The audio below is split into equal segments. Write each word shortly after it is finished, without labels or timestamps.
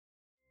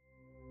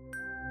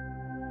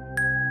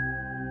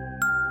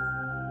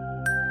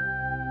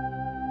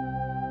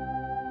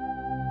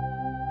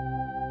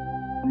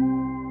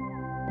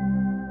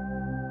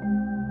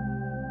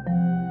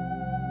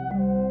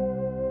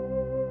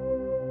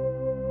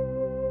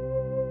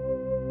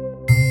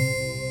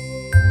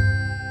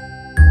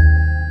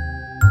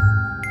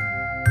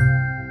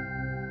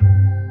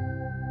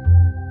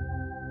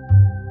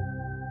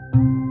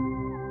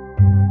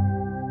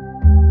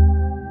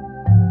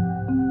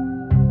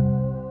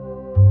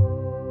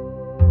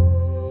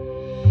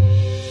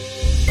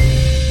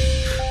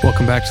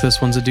Welcome back to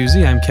This One's a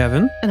Doozy. I'm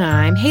Kevin. And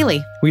I'm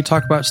Haley. We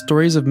talk about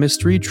stories of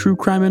mystery, true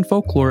crime, and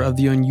folklore of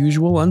the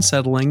unusual,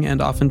 unsettling,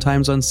 and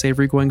oftentimes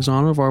unsavory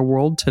goings-on of our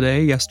world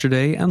today,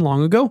 yesterday, and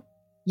long ago.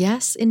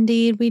 Yes,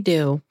 indeed, we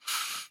do.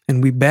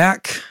 And we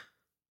back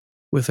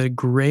with a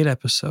great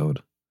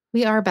episode.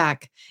 We are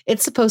back.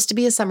 It's supposed to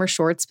be a summer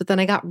shorts, but then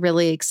I got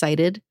really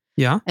excited.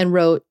 Yeah? And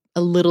wrote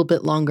a little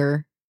bit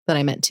longer than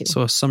I meant to.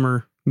 So a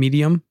summer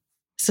medium?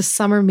 It's a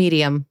summer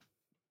medium.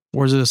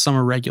 Or is it a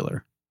summer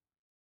regular?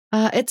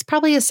 It's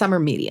probably a summer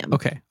medium.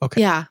 Okay.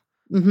 Yeah.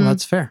 Mm-hmm. Well,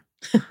 that's fair.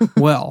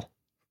 Well,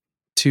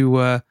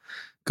 to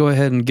go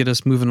ahead and get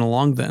us moving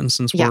along then,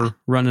 since we're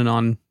running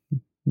on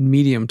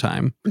medium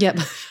time. Yep.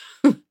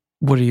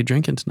 What are you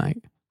drinking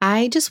tonight?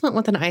 I just went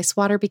with an ice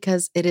water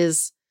because it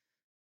is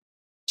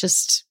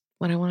just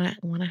what I want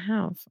to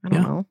have. I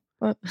don't know.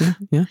 But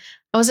yeah.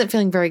 I wasn't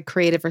feeling very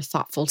creative or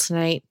thoughtful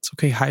tonight. It's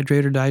okay.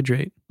 Hydrate or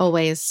dehydrate.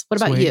 Always.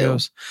 What about you?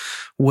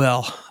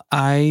 Well,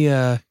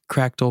 I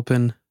cracked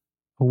open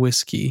a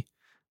whiskey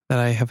that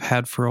I have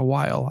had for a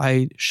while.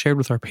 I shared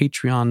with our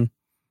Patreon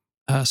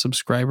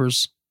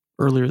subscribers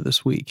earlier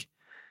this week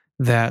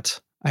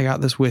that I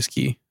got this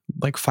whiskey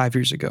like 5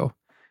 years ago,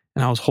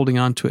 and I was holding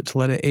on to it to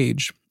let it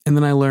age. And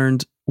then I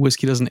learned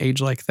whiskey doesn't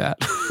age like that.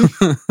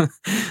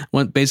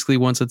 Basically,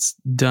 once it's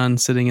done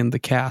sitting in the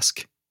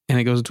cask and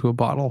it goes into a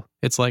bottle,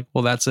 it's like,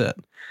 well, that's it.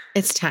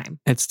 It's time.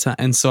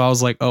 And so I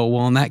was like, oh,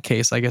 well, in that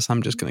case, I guess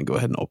I'm just going to go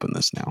ahead and open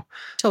this now.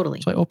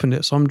 Totally. So I opened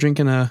it. So I'm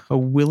drinking a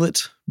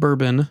Willet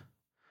bourbon,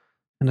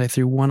 and I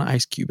threw one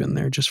ice cube in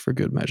there just for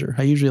good measure.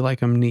 I usually like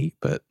them neat,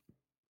 but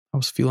I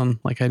was feeling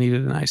like I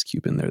needed an ice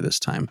cube in there this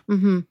time.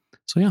 Mm-hmm.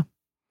 So yeah,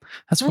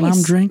 that's what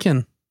I'm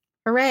drinking.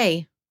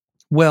 Hooray.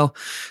 Well,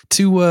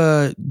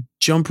 to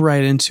jump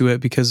right into it,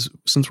 because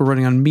since we're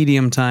running on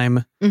medium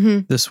time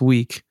this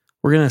week,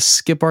 we're going to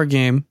skip our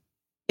game.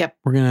 Yep.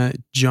 We're going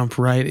to jump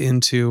right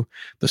into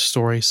the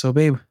story. So,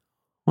 babe, why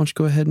don't you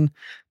go ahead and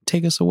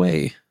take us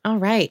away? All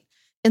right.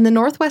 In the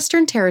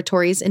Northwestern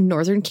Territories in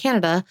northern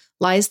Canada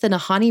lies the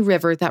Nahanni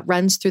River that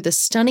runs through the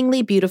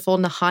stunningly beautiful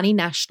Nahanni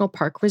National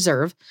Park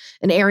Reserve,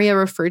 an area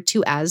referred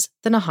to as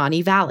the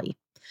Nahanni Valley.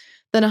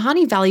 The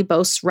Nahanni Valley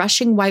boasts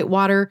rushing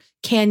whitewater,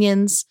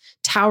 canyons,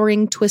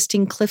 towering,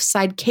 twisting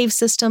cliffside cave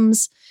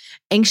systems,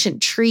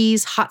 ancient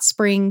trees, hot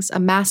springs, a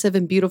massive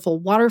and beautiful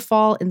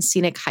waterfall, and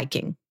scenic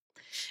hiking.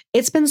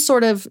 It's been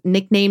sort of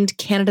nicknamed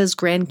Canada's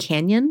Grand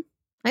Canyon,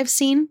 I've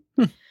seen.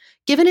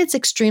 Given its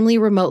extremely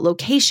remote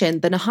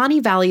location, the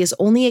Nahanni Valley is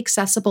only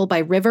accessible by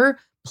river,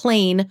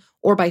 plane,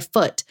 or by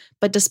foot.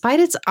 But despite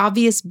its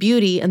obvious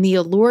beauty and the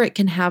allure it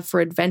can have for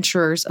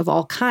adventurers of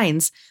all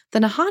kinds, the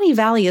Nahanni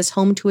Valley is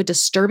home to a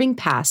disturbing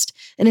past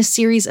and a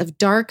series of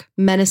dark,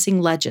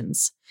 menacing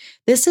legends.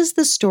 This is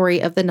the story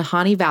of the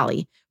Nahanni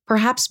Valley,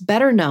 perhaps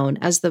better known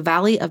as the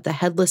Valley of the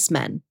Headless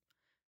Men.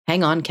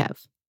 Hang on,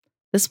 Kev.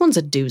 This one's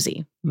a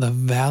doozy. The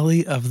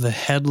Valley of the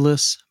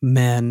Headless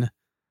Men.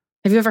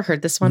 Have you ever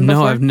heard this one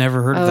before? No, I've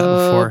never heard of that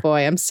before. Oh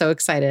boy, I'm so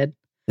excited.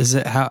 Is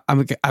it how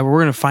we're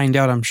going to find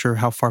out, I'm sure,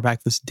 how far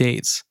back this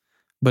dates,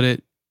 but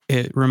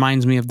it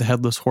reminds me of the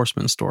Headless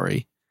Horseman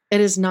story.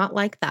 It is not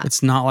like that.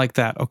 It's not like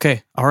that.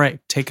 Okay. All right.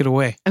 Take it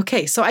away.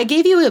 Okay. So I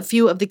gave you a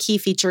few of the key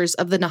features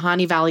of the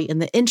Nahanni Valley in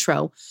the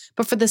intro,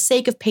 but for the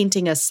sake of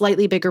painting a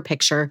slightly bigger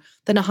picture,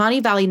 the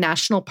Nahanni Valley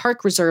National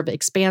Park Reserve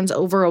expands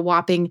over a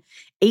whopping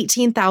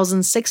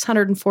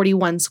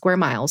 18,641 square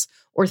miles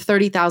or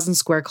 30,000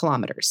 square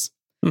kilometers.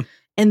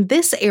 And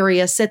this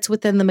area sits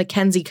within the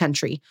Mackenzie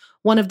Country,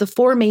 one of the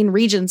four main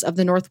regions of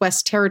the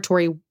Northwest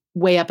Territory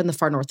way up in the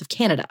far north of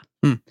Canada.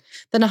 The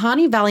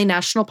Nahanni Valley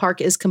National Park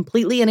is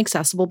completely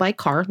inaccessible by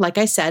car, like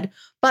I said,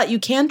 but you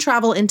can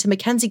travel into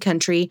Mackenzie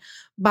Country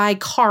by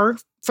car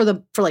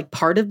for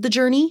part of the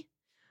journey.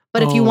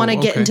 But if you want to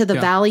get into the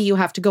valley, you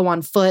have to go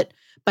on foot,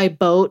 by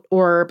boat,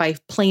 or by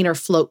plane or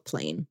float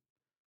plane.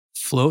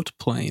 Float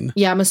plane?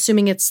 Yeah, I'm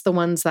assuming it's the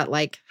ones that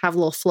have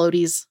little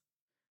floaties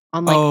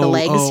on the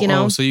legs, you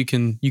know? So you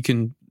can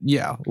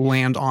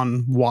land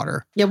on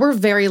water. Yeah, we're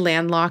very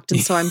landlocked,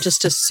 and so I'm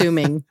just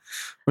assuming.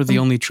 We're the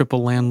only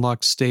triple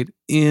landlocked state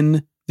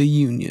in the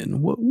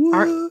Union. What?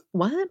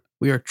 What?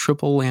 We are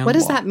triple landlocked. What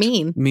does that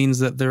mean? It means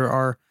that there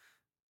are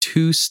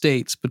 2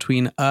 states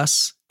between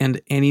us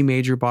and any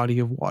major body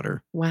of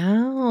water.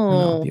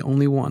 Wow. The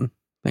only one.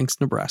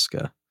 Thanks,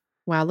 Nebraska.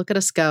 Wow, look at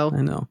us go.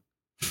 I know.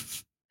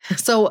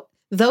 So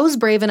those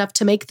brave enough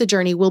to make the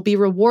journey will be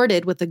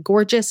rewarded with a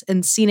gorgeous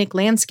and scenic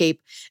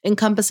landscape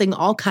encompassing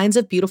all kinds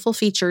of beautiful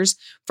features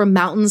from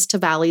mountains to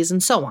valleys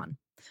and so on.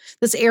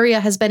 This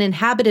area has been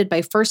inhabited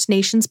by First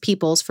Nations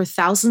peoples for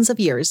thousands of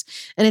years,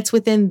 and it's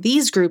within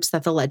these groups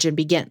that the legend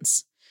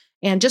begins.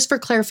 And just for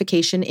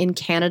clarification, in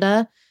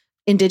Canada,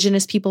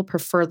 Indigenous people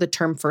prefer the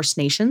term First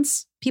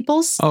Nations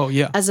peoples. Oh,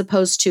 yeah. As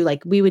opposed to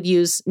we would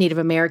use Native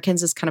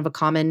Americans as kind of a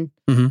common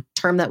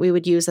term that we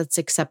would use that's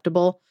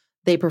acceptable.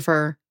 They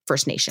prefer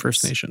First Nations.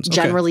 First Nations. Okay.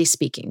 Generally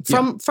speaking.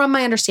 From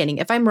my understanding.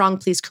 If I'm wrong,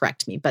 please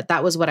correct me. But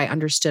that was what I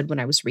understood when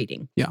I was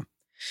reading. Yeah.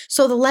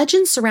 So the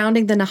legends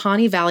surrounding the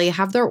Nahanni Valley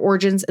have their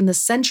origins in the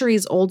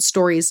centuries-old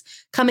stories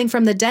coming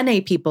from the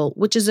Dene people,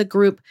 which is a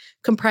group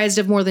comprised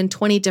of more than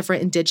 20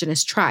 different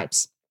indigenous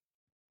tribes.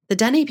 The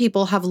Dene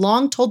people have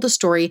long told the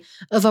story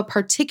of a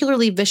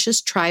particularly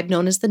vicious tribe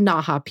known as the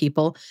Naha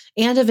people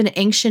and of an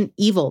ancient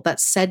evil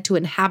that's said to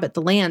inhabit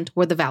the land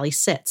where the valley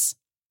sits.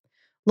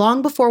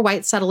 Long before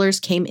white settlers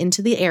came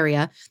into the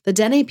area, the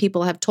Dene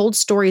people have told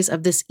stories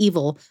of this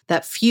evil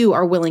that few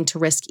are willing to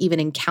risk even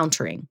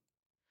encountering.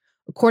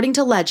 According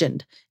to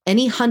legend,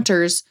 any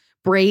hunters,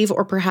 brave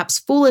or perhaps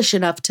foolish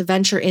enough to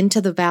venture into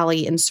the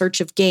valley in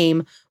search of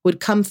game, would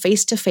come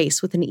face to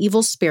face with an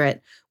evil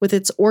spirit with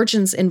its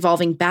origins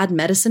involving bad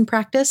medicine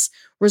practice,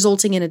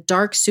 resulting in a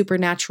dark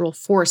supernatural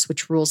force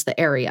which rules the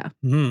area.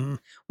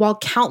 While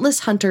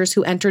countless hunters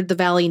who entered the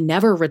valley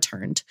never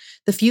returned,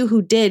 the few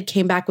who did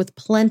came back with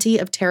plenty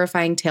of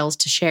terrifying tales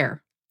to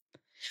share.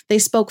 They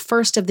spoke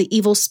first of the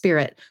evil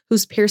spirit,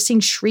 whose piercing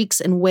shrieks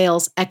and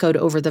wails echoed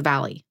over the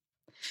valley.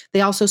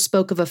 They also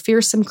spoke of a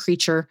fearsome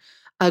creature,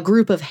 a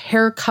group of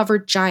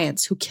hair-covered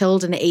giants who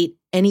killed and ate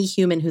any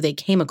human who they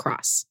came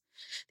across.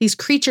 These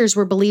creatures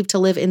were believed to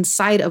live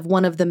inside of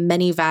one of the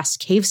many vast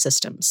cave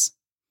systems.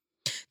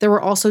 There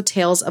were also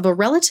tales of a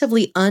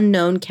relatively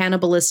unknown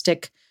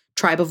cannibalistic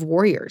tribe of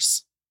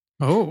warriors.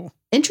 Oh.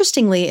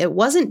 Interestingly, it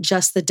wasn't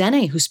just the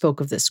Dene who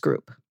spoke of this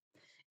group.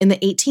 In the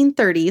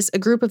 1830s, a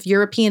group of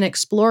European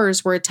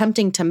explorers were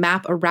attempting to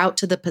map a route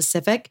to the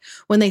Pacific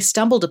when they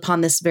stumbled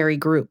upon this very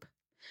group.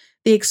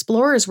 The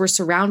explorers were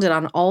surrounded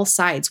on all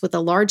sides with a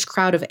large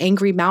crowd of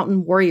angry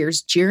mountain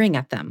warriors jeering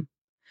at them.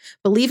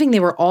 Believing they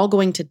were all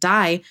going to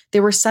die, they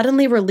were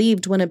suddenly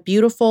relieved when a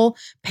beautiful,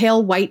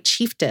 pale white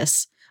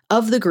chiefess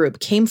of the group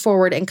came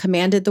forward and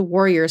commanded the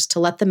warriors to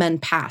let the men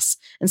pass,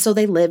 and so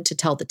they lived to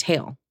tell the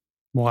tale.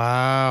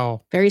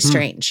 Wow. Very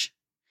strange.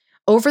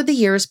 Over the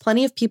years,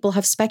 plenty of people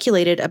have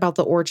speculated about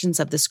the origins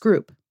of this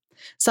group.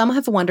 Some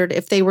have wondered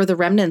if they were the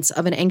remnants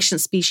of an ancient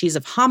species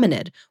of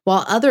hominid,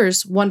 while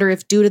others wonder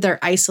if, due to their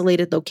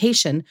isolated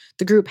location,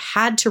 the group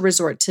had to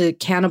resort to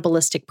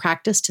cannibalistic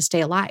practice to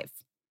stay alive.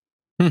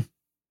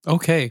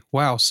 Okay.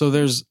 Wow. So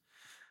there's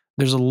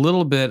a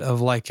little bit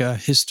of like a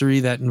history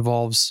that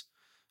involves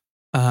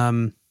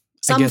Some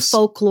I guess,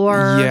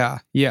 folklore.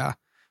 Yeah.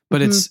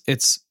 But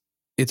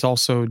it's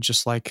also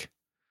just like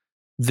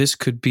this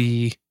could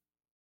be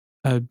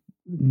a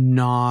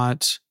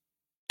not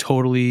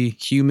totally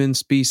human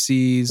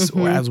species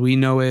or as we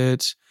know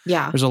it.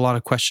 Yeah. There's a lot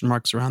of question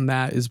marks around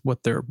that is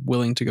what they're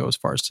willing to go as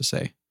far as to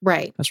say.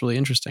 Right. That's really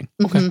interesting.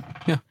 Okay.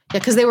 Yeah. Yeah,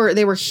 because they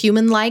were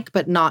human-like,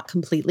 but not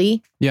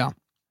completely. Yeah.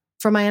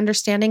 From my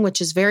understanding,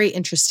 which is very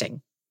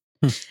interesting.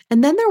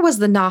 And then there was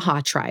the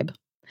Naha tribe.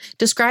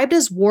 Described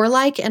as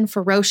warlike and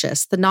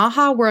ferocious, the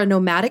Naha were a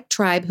nomadic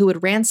tribe who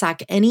would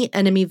ransack any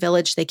enemy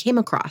village they came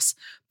across,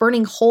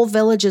 burning whole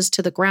villages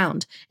to the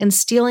ground and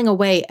stealing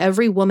away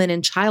every woman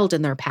and child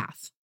in their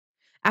path.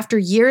 After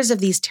years of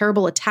these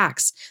terrible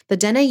attacks, the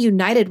Dene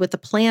united with a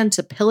plan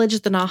to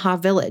pillage the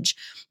Naha village,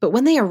 but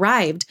when they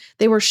arrived,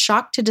 they were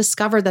shocked to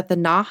discover that the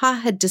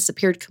Naha had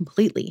disappeared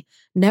completely,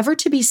 never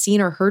to be seen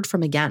or heard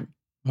from again.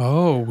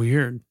 Oh,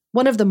 weird.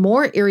 One of the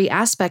more eerie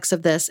aspects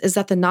of this is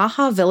that the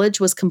Naha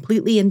village was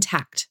completely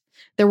intact.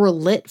 There were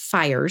lit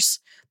fires,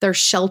 their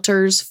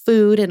shelters,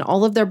 food, and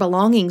all of their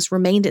belongings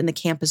remained in the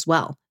camp as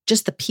well.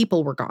 Just the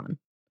people were gone.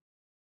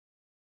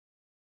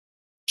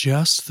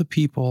 Just the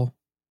people.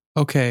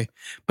 Okay.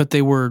 But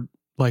they were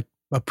like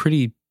a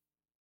pretty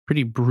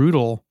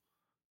brutal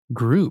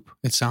group,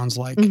 it sounds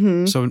like.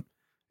 So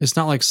it's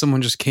not like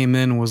someone just came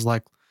in and was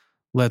like,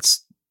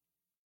 let's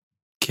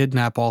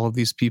kidnap all of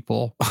these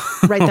people.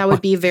 Right. That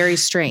would be very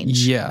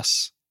strange.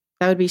 Yes.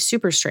 That would be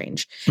super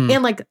strange.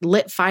 And like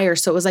lit fire.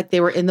 So it was like they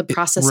were in the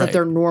process of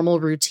their normal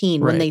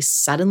routine when they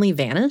suddenly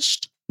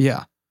vanished.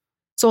 Yeah.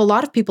 So a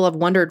lot of people have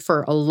wondered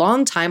for a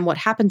long time what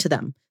happened to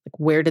them. Like,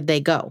 where did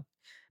they go?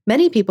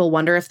 Many people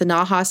wonder if the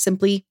Naha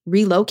simply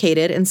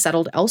relocated and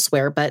settled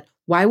elsewhere, but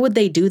why would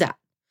they do that?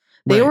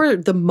 They were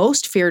the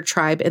most feared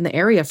tribe in the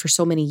area for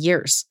so many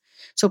years.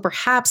 So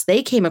perhaps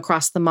they came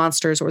across the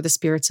monsters or the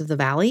spirits of the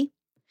valley,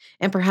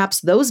 and perhaps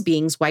those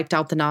beings wiped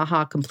out the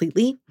Naha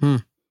completely.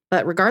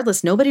 But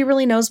regardless, nobody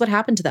really knows what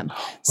happened to them. Oh,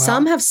 wow.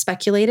 Some have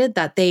speculated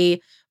that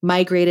they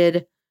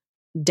migrated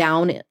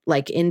down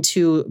like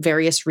into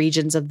various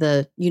regions of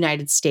the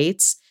United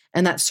States,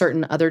 and that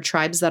certain other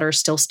tribes that are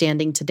still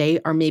standing today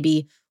are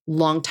maybe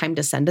longtime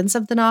descendants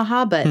of the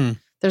Naha, but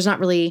there's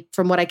not really,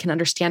 from what I can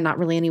understand, not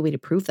really any way to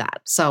prove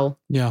that. So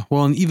yeah,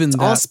 well, and even it's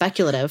that, all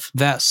speculative.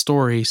 That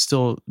story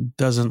still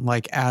doesn't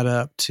like add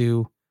up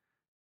to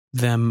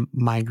them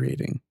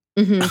migrating.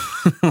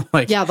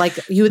 Like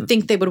you would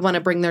think they would want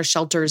to bring their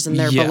shelters and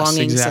their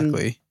belongings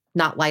and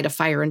not light a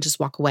fire and just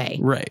walk away.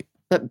 Right.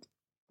 But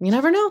you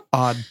never know.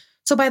 Odd.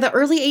 So by the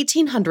early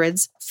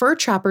 1800s, fur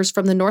trappers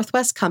from the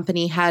Northwest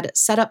Company had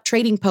set up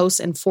trading posts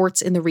and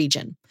forts in the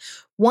region,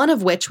 one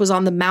of which was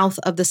on the mouth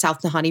of the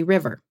South Nahanni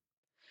River.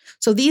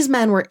 So these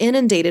men were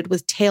inundated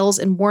with tales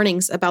and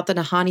warnings about the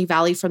Nahanni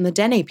Valley from the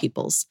Dene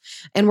peoples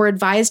and were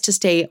advised to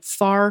stay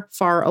far,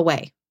 far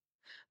away.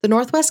 The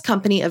Northwest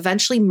Company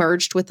eventually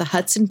merged with the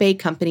Hudson Bay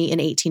Company in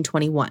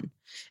 1821.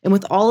 And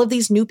with all of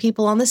these new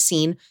people on the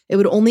scene, it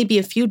would only be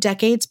a few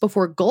decades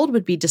before gold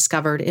would be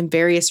discovered in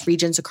various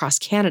regions across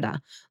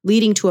Canada,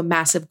 leading to a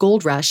massive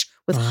gold rush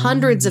with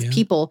hundreds of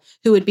people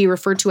who would be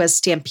referred to as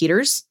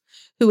stampeders,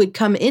 who would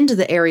come into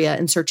the area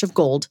in search of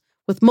gold,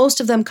 with most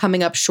of them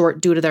coming up short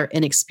due to their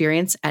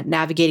inexperience at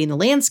navigating the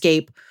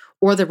landscape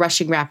or the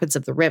rushing rapids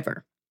of the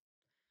river.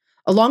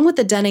 Along with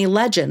the Dene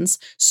legends,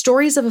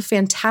 stories of a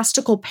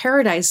fantastical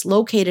paradise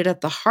located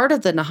at the heart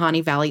of the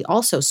Nahanni Valley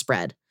also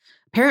spread.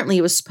 Apparently,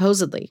 it was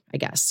supposedly,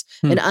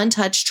 an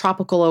untouched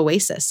tropical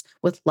oasis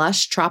with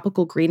lush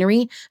tropical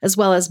greenery, as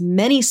well as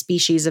many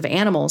species of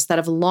animals that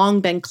have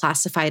long been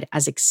classified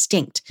as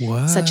extinct,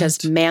 such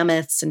as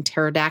mammoths and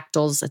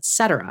pterodactyls,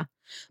 etc.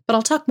 But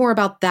I'll talk more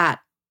about that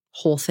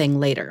whole thing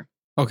later.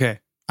 Okay.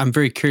 I'm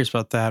very curious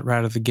about that right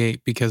out of the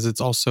gate because it's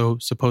also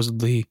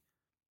supposedly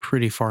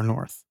pretty far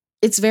north.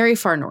 It's very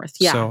far north,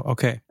 yeah. So,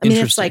 okay. I mean,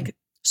 it's like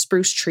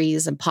spruce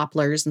trees and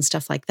poplars and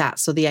stuff like that.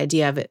 So the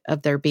idea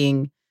of there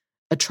being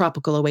a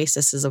tropical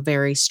oasis is a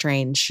very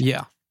strange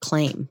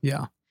claim.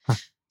 Yeah.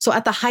 So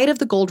at the height of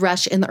the gold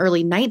rush in the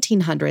early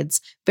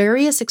 1900s,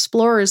 various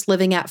explorers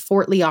living at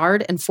Fort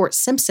Liard and Fort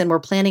Simpson were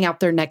planning out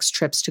their next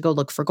trips to go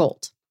look for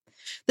gold.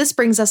 This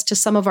brings us to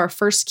some of our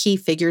first key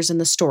figures in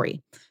the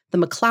story, the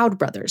McLeod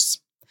brothers.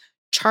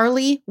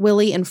 Charlie,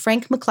 Willie, and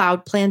Frank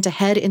McLeod planned to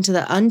head into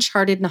the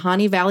uncharted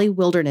Nahanni Valley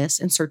wilderness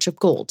in search of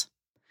gold.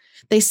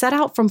 They set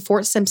out from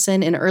Fort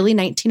Simpson in early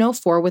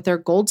 1904 with their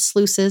gold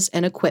sluices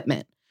and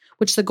equipment,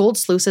 which the gold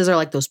sluices are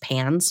like those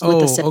pans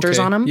with the sifters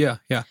on them.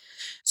 Yeah.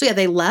 So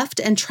they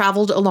left and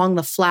traveled along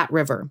the Flat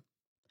River.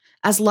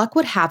 As luck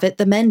would have it,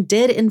 the men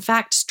did in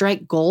fact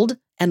strike gold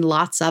and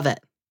lots of it.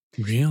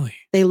 Really?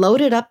 They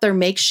loaded up their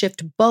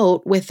makeshift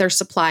boat with their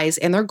supplies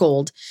and their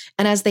gold,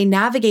 and as they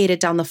navigated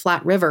down the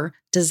Flat River,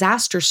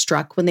 disaster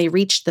struck when they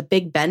reached the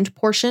Big Bend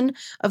portion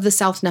of the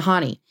South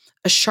Nahanni,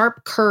 a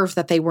sharp curve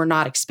that they were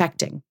not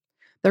expecting.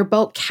 Their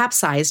boat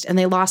capsized and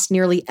they lost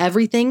nearly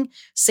everything,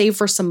 save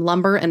for some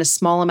lumber and a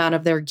small amount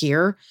of their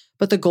gear,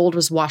 but the gold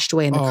was washed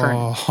away in the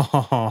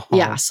current.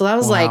 Yeah, so that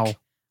was like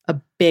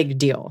a big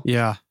deal.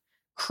 Yeah.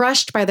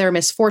 Crushed by their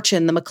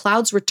misfortune, the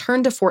McLeods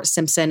returned to Fort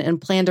Simpson and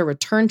planned a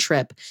return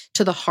trip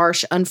to the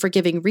harsh,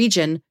 unforgiving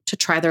region to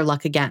try their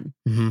luck again.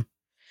 Mm-hmm.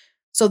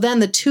 So then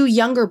the two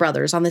younger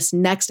brothers on this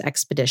next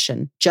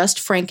expedition,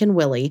 just Frank and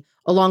Willie,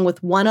 along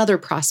with one other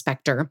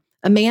prospector,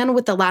 a man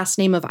with the last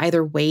name of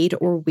either Wade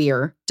or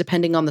Weir,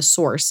 depending on the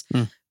source,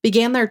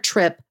 began their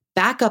trip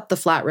back up the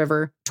Flat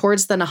River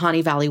towards the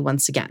Nahanni Valley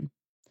once again.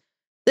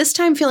 This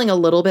time feeling a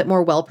little bit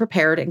more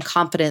well-prepared and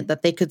confident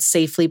that they could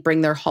safely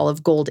bring their haul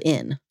of gold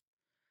in.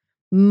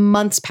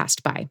 Months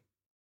passed by.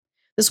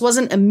 This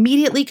wasn't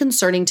immediately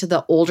concerning to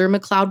the older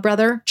McLeod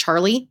brother,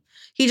 Charlie.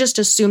 He just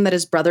assumed that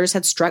his brothers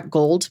had struck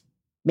gold,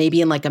 maybe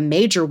in like a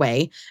major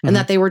way, and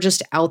that they were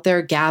just out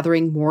there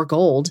gathering more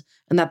gold,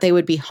 and that they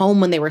would be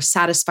home when they were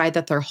satisfied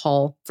that their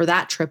haul for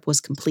that trip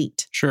was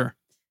complete. Sure.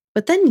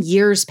 But then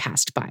years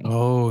passed by.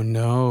 Oh,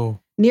 no.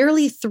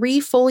 Nearly 3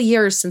 full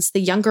years since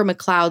the younger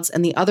McLeods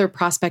and the other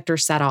prospector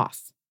set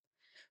off.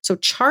 So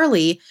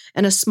Charlie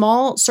and a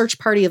small search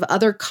party of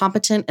other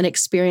competent and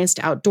experienced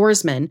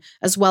outdoorsmen,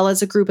 as well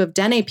as a group of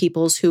Dene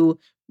peoples who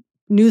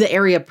knew the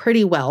area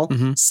pretty well,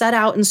 set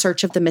out in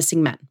search of the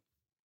missing men.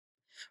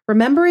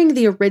 Remembering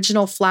the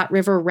original Flat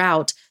River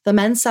route, the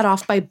men set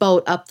off by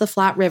boat up the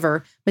Flat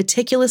River,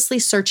 meticulously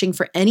searching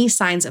for any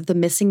signs of the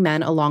missing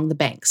men along the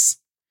banks.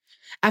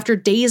 After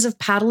days of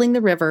paddling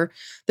the river,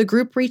 the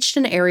group reached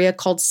an area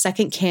called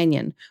Second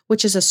Canyon,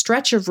 which is a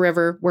stretch of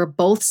river where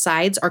both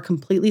sides are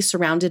completely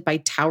surrounded by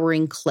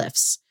towering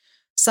cliffs,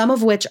 some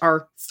of which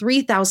are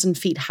 3,000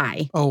 feet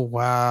high. Oh,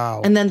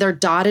 wow. And then they're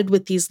dotted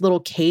with these little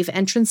cave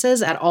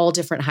entrances at all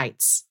different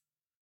heights.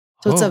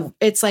 So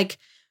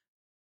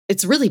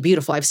it's really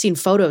beautiful. I've seen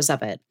photos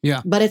of it.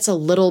 Yeah. But it's a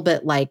little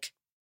bit like,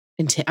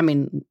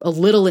 a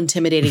little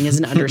intimidating is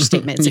an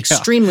understatement. It's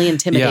extremely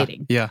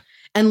intimidating. Yeah.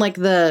 And like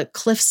the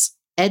cliffs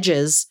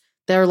edges,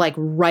 they're like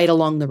right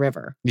along the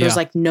river. There's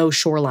like no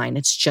shoreline.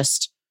 It's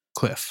just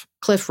cliff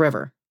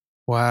river.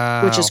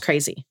 Wow. Which is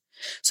crazy.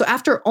 So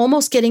after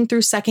almost getting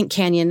through Second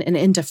Canyon and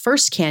into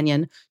First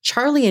Canyon,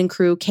 Charlie and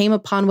crew came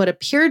upon what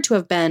appeared to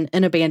have been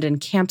an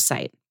abandoned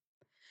campsite.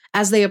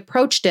 As they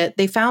approached it,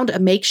 they found a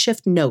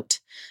makeshift note,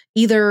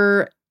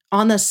 either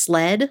on the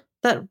sled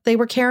that they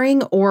were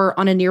carrying or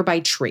on a nearby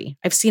tree.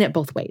 I've seen it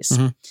both ways.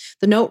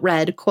 The note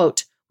read,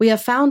 quote, "We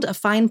have found a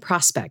fine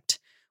prospect,"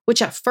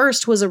 which at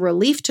first was a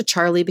relief to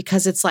Charlie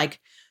because it's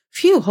like,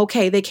 phew,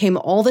 okay, they came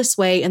all this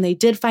way and they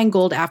did find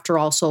gold after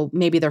all, so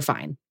maybe they're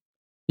fine.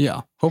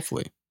 Yeah,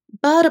 hopefully.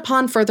 But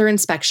upon further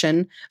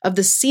inspection of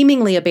the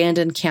seemingly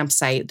abandoned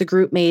campsite, the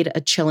group made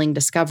a chilling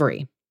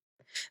discovery.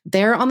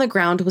 There on the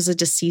ground was a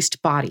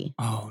deceased body.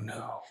 Oh,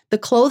 no. The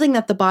clothing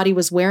that the body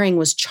was wearing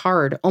was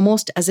charred,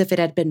 almost as if it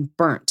had been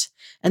burnt,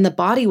 and the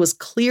body was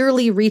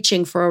clearly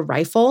reaching for a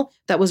rifle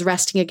that was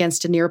resting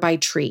against a nearby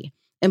tree,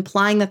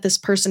 implying that this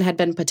person had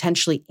been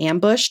potentially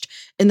ambushed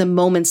in the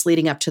moments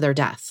leading up to their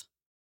death.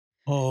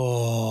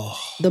 Oh.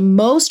 The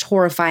most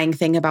horrifying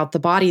thing about the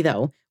body,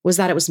 though, was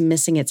that it was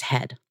missing its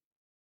head.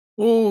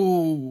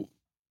 Oh.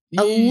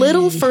 A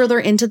little further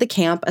into the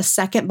camp, a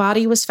second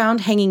body was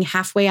found hanging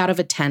halfway out of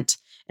a tent,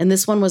 and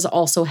this one was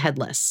also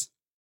headless.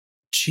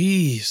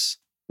 Jeez.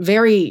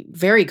 Very,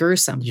 very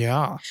gruesome.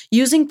 Yeah.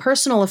 Using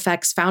personal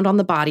effects found on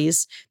the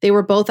bodies, they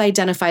were both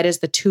identified as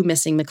the two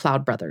missing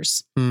McLeod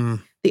brothers.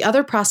 The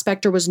other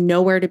prospector was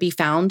nowhere to be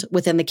found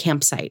within the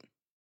campsite.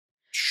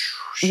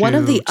 Shoot. One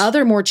of the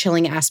other more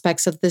chilling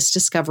aspects of this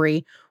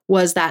discovery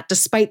was that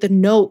despite the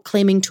note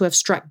claiming to have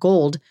struck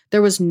gold,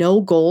 there was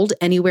no gold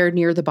anywhere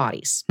near the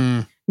bodies.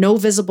 No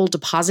visible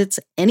deposits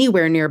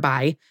anywhere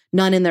nearby,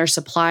 none in their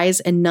supplies,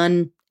 and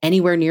none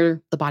anywhere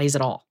near the bodies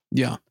at all.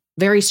 Yeah.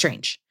 Very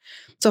strange.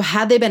 So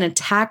had they been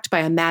attacked by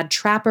a mad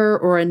trapper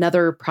or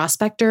another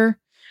prospector?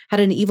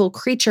 Had an evil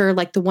creature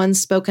like the one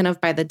spoken of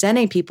by the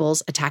Dene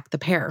peoples attacked the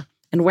pair?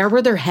 And where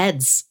were their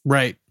heads?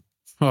 Right.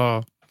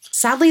 Oh.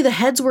 Sadly, the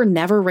heads were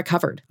never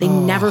recovered. They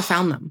never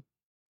found them.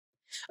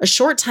 A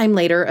short time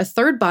later, a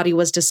third body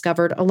was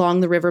discovered along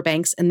the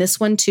riverbanks, and this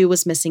one too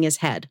was missing his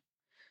head.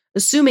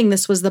 Assuming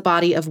this was the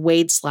body of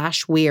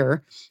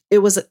Wade/Weir, it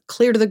was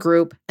clear to the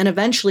group and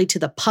eventually to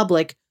the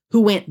public, who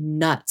went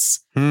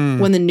nuts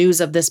when the news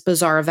of this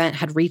bizarre event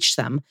had reached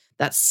them,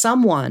 that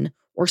someone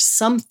or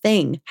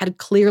something had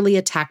clearly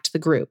attacked the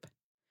group.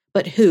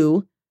 But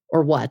who,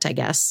 or what, I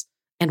guess,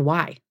 and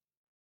why?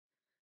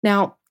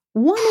 Now,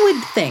 one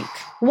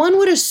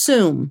would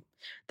assume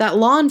that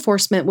law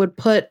enforcement would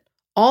put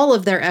all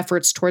of their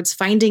efforts towards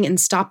finding and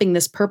stopping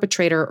this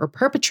perpetrator or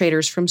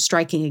perpetrators from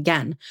striking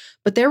again,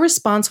 but their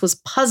response was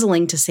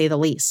puzzling to say the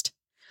least.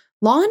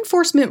 Law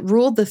enforcement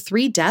ruled the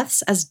 3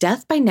 deaths as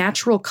death by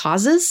natural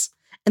causes,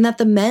 and that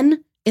the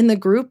men in the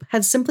group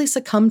had simply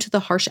succumbed to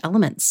the harsh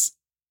elements.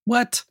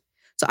 What?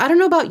 So I don't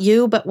know about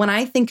you, but when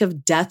I think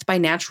of death by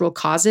natural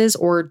causes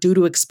or due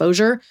to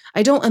exposure,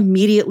 I don't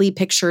immediately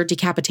picture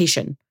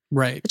decapitation.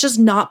 Right. It's just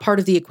not part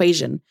of the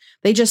equation.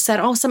 They just said,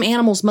 oh, some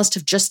animals must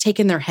have just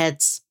taken their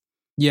heads.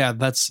 Yeah,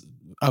 that's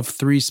of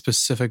 3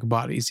 specific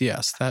bodies.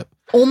 Yes, that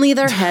only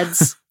their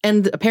heads,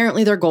 and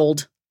apparently their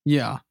gold.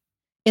 Yeah.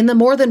 In the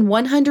more than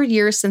 100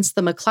 years since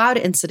the McLeod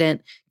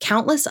incident,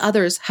 countless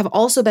others have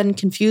also been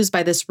confused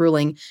by this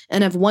ruling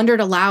and have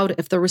wondered aloud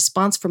if the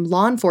response from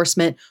law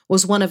enforcement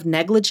was one of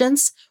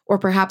negligence or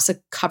perhaps a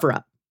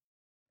cover-up.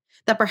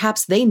 That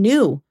perhaps they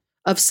knew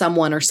of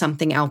someone or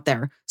something out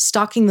there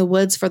stalking the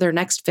woods for their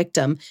next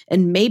victim,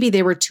 and maybe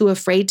they were too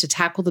afraid to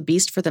tackle the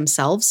beast for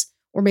themselves,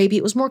 or maybe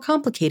it was more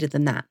complicated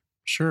than that.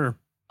 Sure.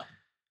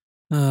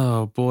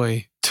 Oh,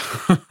 boy.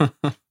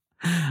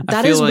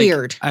 That is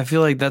weird. I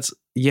feel like that's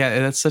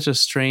such a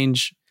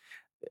strange...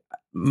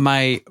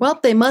 Well,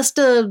 they must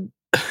have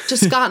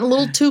just gotten a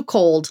little too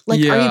cold.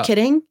 Like, are you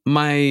kidding?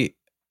 My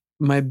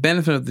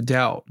benefit of the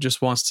doubt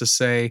just wants to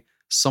say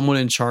someone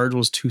in charge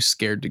was too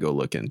scared to go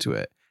look into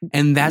it.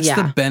 And that's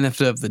the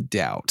benefit of the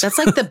doubt. That's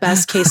like the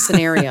best case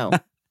scenario,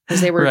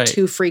 because they were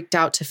too freaked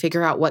out to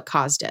figure out what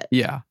caused it.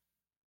 Yeah.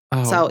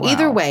 Oh, so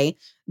either way,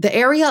 the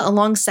area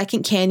along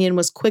Second Canyon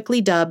was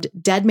quickly dubbed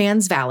Dead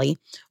Man's Valley,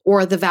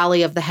 or the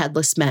Valley of the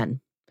Headless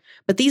Men.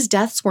 But these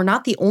deaths were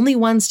not the only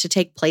ones to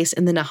take place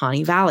in the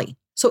Nahanni Valley.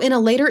 So in a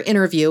later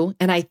interview,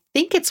 and I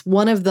think it's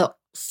one of the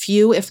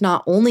few, if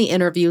not only,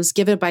 interviews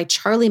given by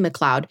Charlie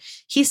McLeod,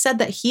 he said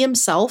that he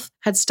himself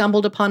had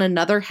stumbled upon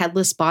another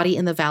headless body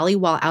in the valley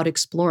while out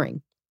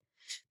exploring.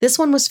 This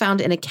one was found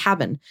in a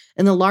cabin,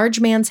 and the large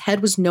man's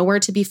head was nowhere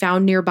to be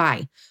found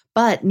nearby.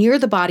 But near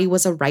the body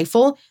was a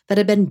rifle that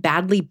had been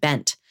badly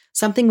bent,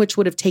 something which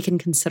would have taken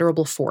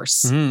considerable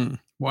force.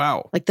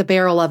 Wow. Like the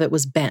barrel of it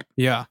was bent.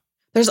 Yeah.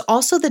 There's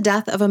also the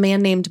death of a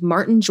man named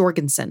Martin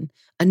Jorgensen,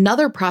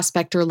 another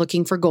prospector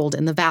looking for gold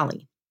in the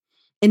valley.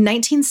 In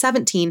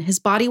 1917, his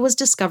body was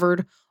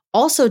discovered,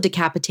 also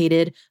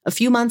decapitated, a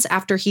few months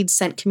after he'd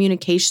sent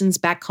communications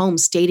back home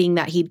stating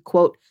that he'd,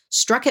 quote,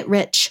 struck it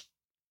rich.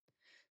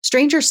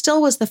 Stranger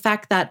still was the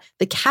fact that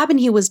the cabin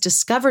he was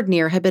discovered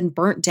near had been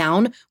burnt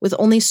down with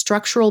only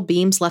structural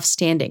beams left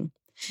standing.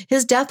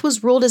 His death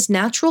was ruled as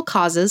natural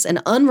causes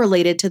and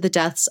unrelated to the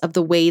deaths of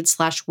the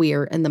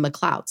Wade/Weir and the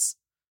McLeods.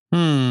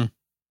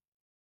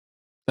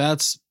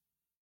 That's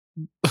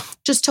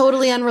just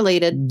totally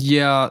unrelated.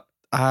 Yeah.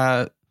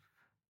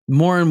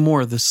 More and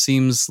more, this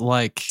seems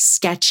like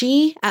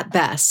sketchy at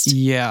best.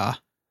 Yeah.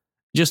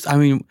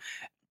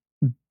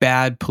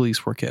 Bad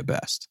police work at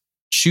best.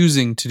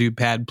 Choosing to do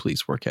bad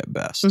police work at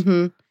best.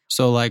 Mm-hmm.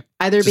 So like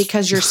either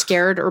because you're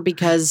scared or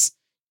because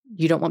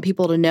you don't want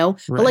people to know.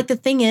 Right. But like the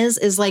thing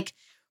is like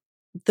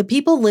the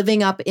people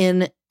living up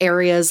in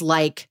areas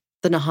like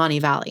the Nahanni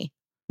Valley,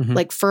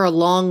 like for a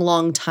long,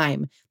 long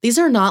time, these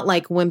are not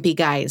like wimpy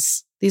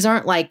guys. These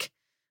aren't like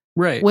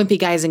wimpy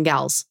guys and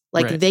gals.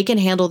 Like they can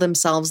handle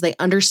themselves. They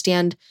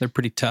understand. They're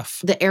pretty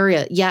tough. The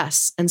area.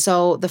 Yes. And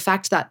so the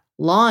fact that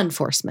law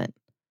enforcement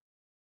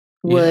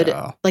would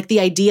like the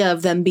idea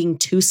of them being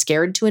too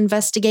scared to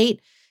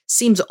investigate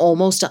seems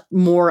almost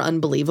more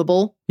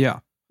unbelievable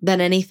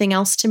than anything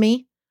else to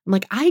me. I'm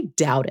like, I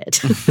doubt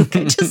it.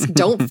 I just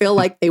don't feel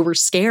like they were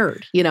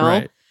scared, you know?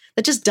 Right.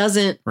 That just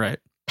doesn't Right.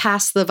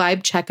 pass the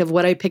vibe check of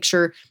what I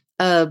picture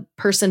a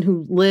person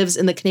who lives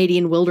in the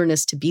Canadian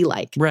wilderness to be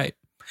like. Right.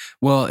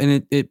 Well,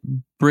 and it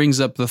brings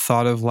up the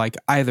thought of like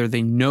either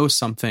they know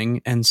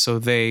something and so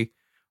they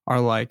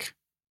are like,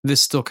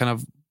 this still kind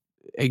of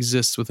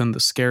exists within the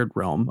scared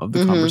realm of the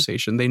Mhm.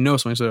 conversation. They know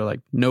something, so they're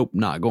like, nope,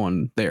 not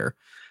going there.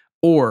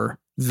 Or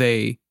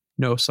they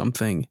know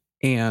something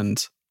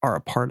and are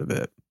a part of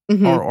it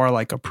Mhm. or are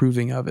like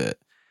approving of it.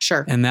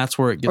 Sure. And that's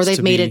where it gets Or they've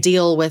to made be, a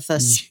deal with a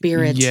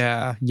spirit.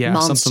 Yeah, something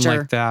monster.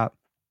 like that.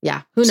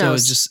 Yeah. Who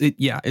knows? So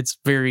it's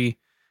very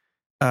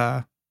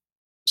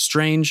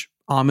strange,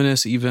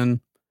 ominous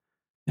even,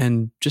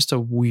 and just a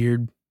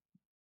weird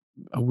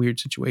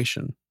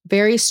situation.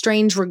 Very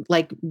strange,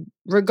 like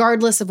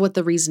regardless of what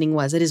the reasoning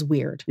was, it is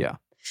weird. Yeah.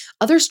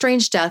 Other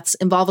strange deaths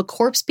involve a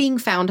corpse being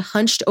found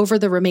hunched over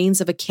the remains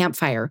of a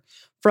campfire,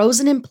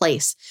 frozen in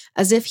place,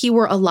 as if he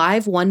were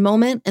alive one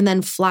moment and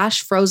then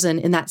flash frozen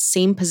in that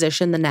same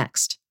position the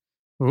next.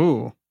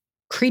 Ooh.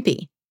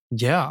 Creepy.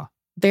 Yeah.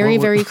 Very,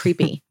 very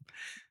creepy.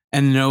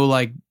 And no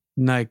like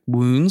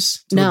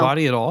wounds to the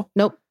body at all?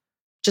 Nope.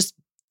 Just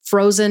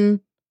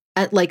frozen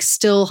at like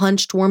still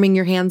hunched, warming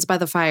your hands by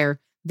the fire.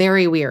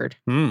 Very weird.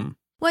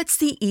 What's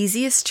the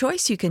easiest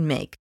choice you can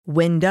make?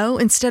 Window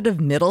instead of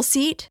middle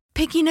seat?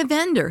 Picking a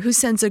vendor who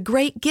sends a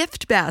great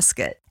gift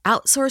basket?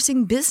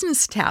 Outsourcing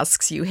business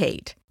tasks you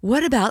hate?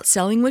 What about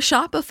selling with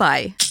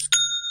Shopify?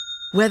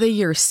 Whether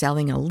you're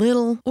selling a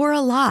little or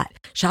a lot,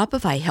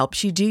 Shopify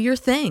helps you do your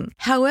thing,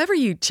 however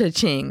you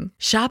cha-ching.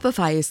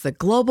 Shopify is the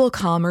global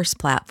commerce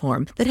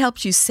platform that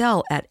helps you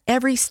sell at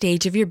every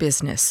stage of your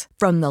business.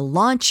 From the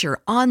launch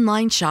your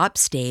online shop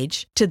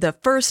stage to the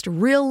first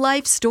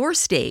real-life store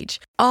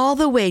stage, all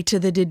the way to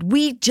the did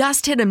we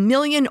just hit 1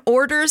 million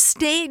orders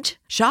stage.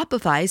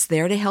 Shopify's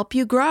there to help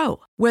you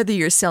grow. Whether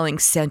you're selling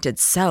scented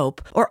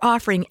soap or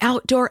offering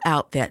outdoor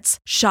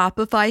outfits,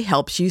 Shopify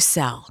helps you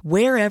sell.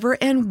 Wherever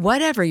and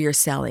whatever you're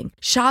selling,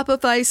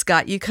 Shopify's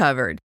got you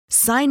covered.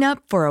 Sign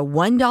up for a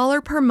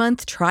 $1 per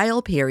month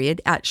trial period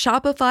at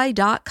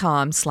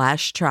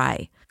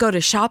shopify.com/try. Go to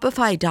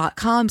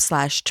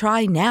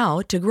shopify.com/try now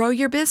to grow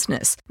your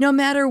business, no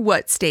matter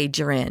what stage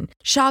you're in.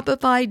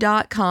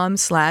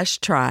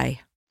 Shopify.com/try.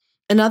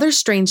 Another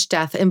strange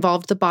death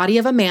involved the body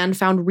of a man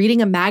found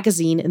reading a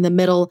magazine in the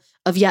middle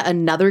of yet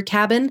another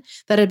cabin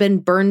that had been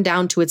burned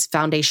down to its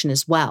foundation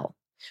as well,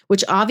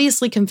 which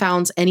obviously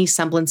confounds any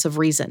semblance of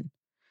reason.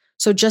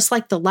 So just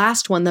like the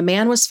last one, the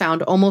man was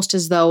found almost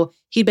as though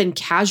he'd been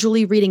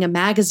casually reading a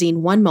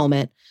magazine one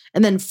moment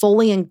and then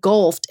fully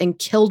engulfed and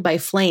killed by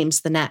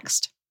flames the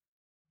next.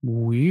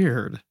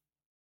 Weird.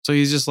 So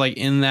he's just like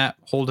in that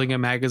holding a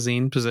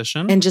magazine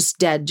position? And just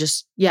dead,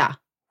 yeah.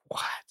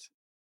 What?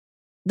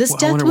 This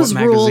death was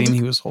ruled.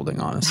 Magazine he was holding,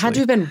 honestly. Had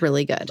to have been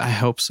really good. I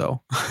hope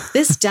so.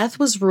 This death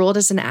was ruled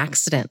as an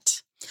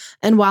accident.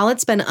 And while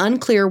it's been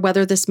unclear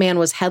whether this man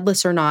was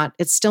headless or not,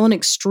 it's still an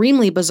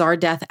extremely bizarre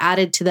death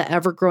added to the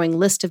ever-growing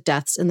list of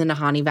deaths in the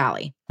Nahanni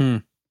Valley.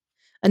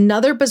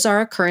 Another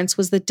bizarre occurrence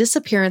was the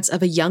disappearance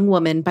of a young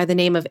woman by the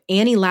name of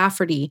Annie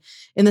Lafferty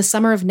in the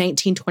summer of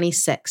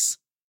 1926.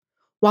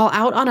 While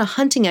out on a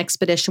hunting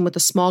expedition with a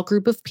small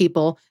group of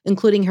people,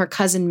 including her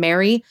cousin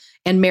Mary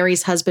and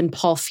Mary's husband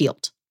Paul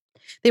Field.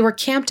 They were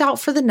camped out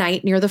for the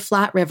night near the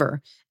Flat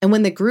River, and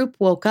when the group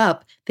woke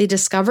up, they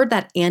discovered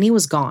that Annie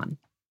was gone.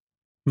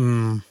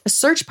 A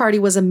search party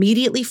was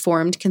immediately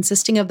formed,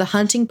 consisting of the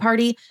hunting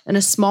party and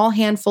a small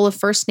handful of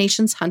First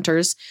Nations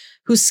hunters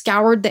who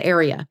scoured the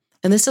area,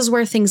 and this is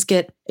where things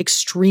get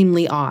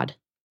extremely odd.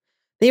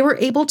 They were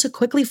able to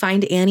quickly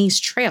find Annie's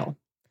trail.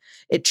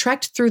 It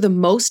trekked through the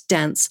most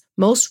dense,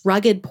 most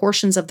rugged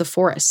portions of the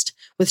forest,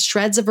 with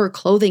shreds of her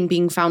clothing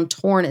being found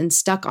torn and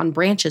stuck on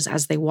branches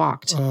as they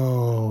walked.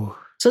 Oh.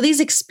 So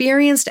these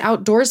experienced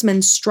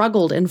outdoorsmen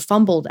struggled and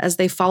fumbled as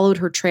they followed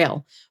her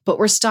trail, but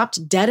were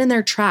stopped dead in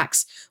their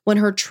tracks when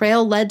her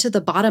trail led to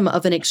the bottom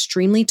of an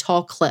extremely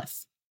tall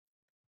cliff.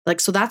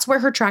 So that's where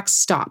her tracks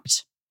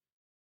stopped.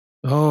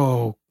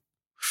 Oh.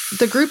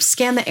 The group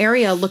scanned the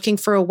area looking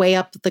for a way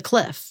up the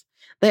cliff.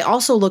 They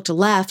also looked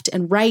left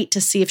and right to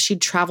see if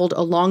she'd traveled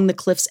along the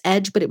cliff's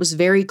edge, but it was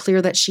very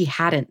clear that she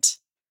hadn't.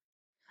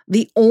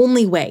 The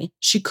only way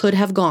she could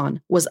have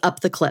gone was up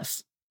the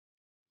cliff.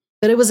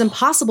 But it was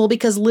impossible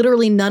because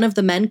literally none of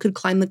the men could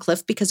climb the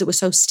cliff because it was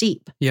so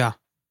steep. Yeah.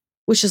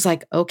 Which is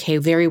like, okay,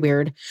 very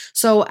weird.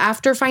 So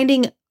after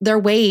finding their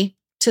way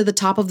to the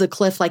top of the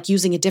cliff, like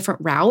using a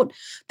different route,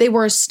 they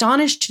were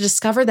astonished to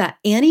discover that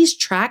Annie's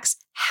tracks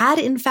had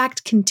in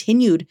fact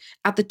continued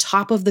at the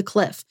top of the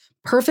cliff,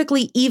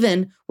 perfectly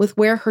even with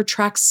where her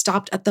tracks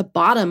stopped at the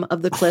bottom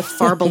of the cliff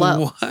far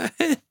below.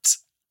 What?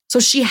 So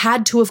she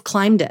had to have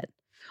climbed it.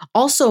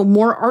 Also,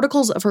 more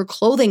articles of her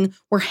clothing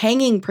were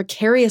hanging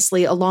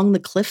precariously along the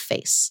cliff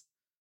face.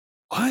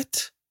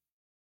 What?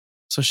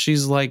 So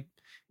she's like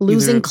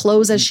losing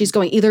clothes as she's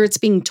going. Either it's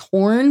being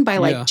torn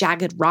by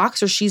jagged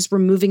rocks or she's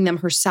removing them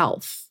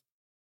herself.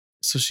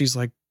 So she's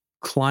like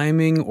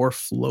climbing or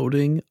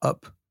floating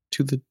up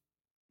to the...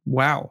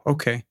 Wow.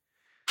 Okay.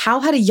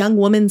 How had a young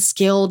woman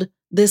scaled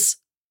this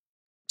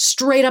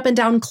straight up and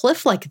down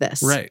cliff like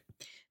this. Right.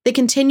 They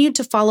continued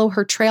to follow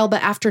her trail,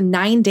 but after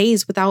 9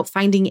 days without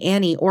finding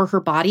Annie or her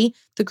body,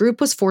 the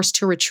group was forced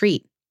to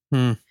retreat.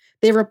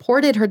 They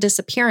reported her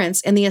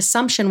disappearance, and the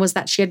assumption was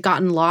that she had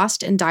gotten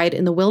lost and died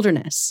in the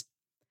wilderness.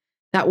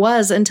 That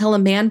was until a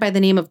man by the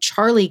name of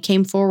Charlie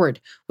came forward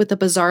with a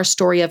bizarre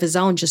story of his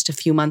own just a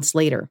few months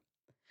later.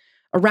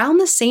 Around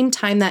the same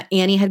time that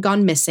Annie had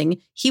gone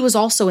missing, he was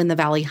also in the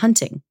valley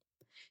hunting.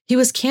 He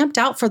was camped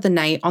out for the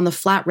night on the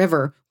Flat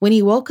River when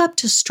he woke up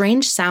to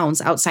strange sounds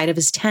outside of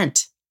his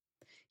tent.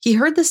 He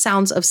heard the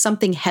sounds of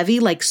something heavy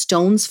like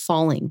stones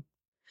falling.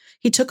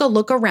 He took a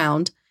look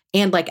around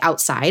and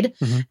outside,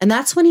 and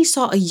that's when he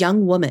saw a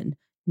young woman,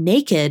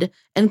 naked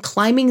and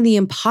climbing the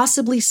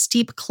impossibly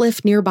steep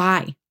cliff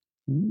nearby.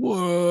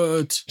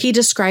 What? He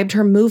described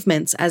her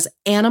movements as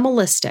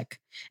animalistic,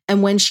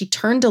 and when she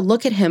turned to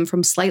look at him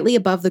from slightly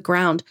above the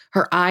ground,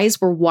 her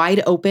eyes were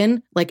wide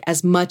open,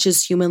 as much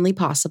as humanly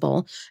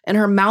possible, and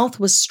her mouth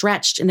was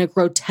stretched in a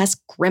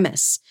grotesque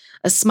grimace,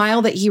 a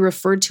smile that he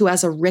referred to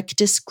as a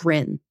rictus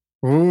grin.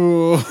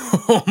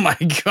 Oh my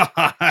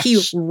gosh.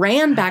 He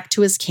ran back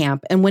to his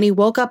camp, and when he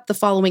woke up the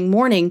following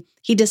morning,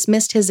 he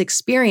dismissed his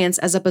experience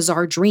as a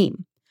bizarre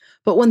dream.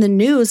 But when the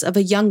news of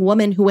a young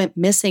woman who went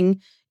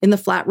missing in the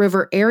Flat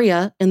River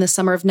area in the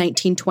summer of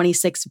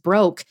 1926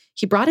 broke,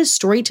 he brought his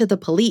story to the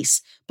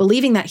police,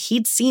 believing that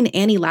he'd seen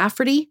Annie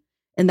Lafferty,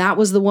 and that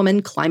was the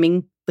woman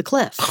climbing the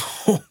cliff.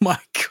 Oh my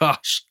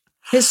gosh.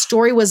 His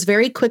story was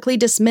very quickly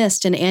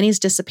dismissed, and Annie's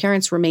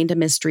disappearance remained a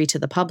mystery to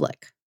the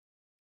public.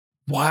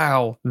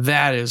 Wow,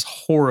 that is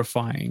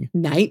horrifying.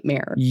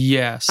 Nightmare.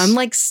 Yes. I'm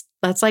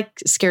that's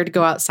scared to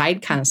go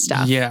outside kind of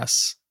stuff.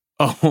 Yes.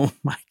 Oh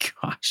my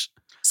gosh.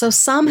 So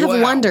some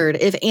have wondered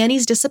if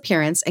Annie's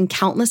disappearance and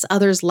countless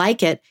others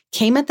like it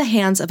came at the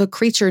hands of a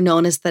creature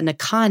known as the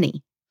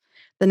Nahanni.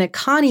 The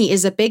Nahanni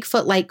is a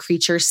Bigfoot-like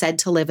creature said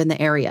to live in the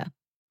area.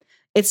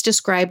 It's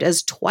described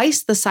as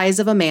twice the size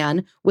of a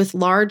man with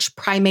large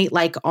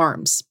primate-like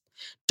arms,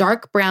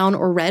 dark brown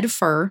or red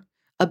fur,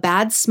 a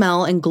bad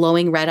smell, and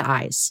glowing red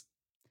eyes.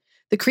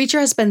 The creature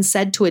has been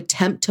said to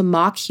attempt to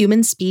mock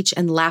human speech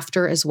and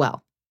laughter as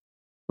well.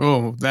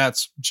 Oh,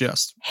 that's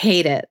just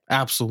hate it.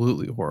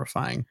 Absolutely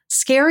horrifying.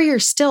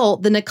 Scarier still,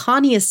 the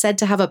Nahanni is said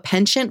to have a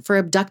penchant for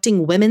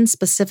abducting women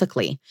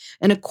specifically.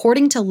 And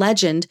according to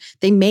legend,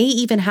 they may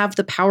even have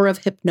the power of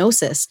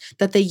hypnosis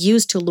that they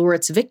use to lure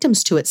its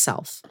victims to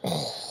itself.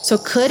 So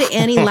could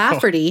Annie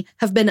Lafferty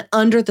have been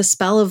under the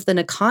spell of the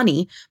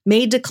Nahanni,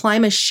 made to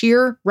climb a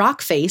sheer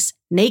rock face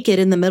naked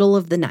in the middle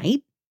of the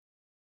night?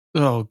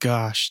 Oh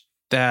gosh.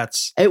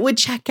 It would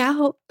check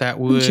out. That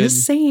would. I'm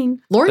just saying.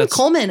 Lauren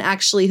Coleman,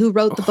 actually, who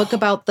wrote the book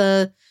about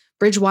the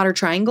Bridgewater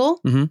Triangle,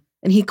 and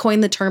he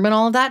coined the term and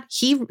all of that,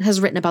 he has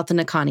written about the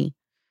Nahanni.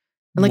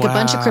 And a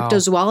bunch of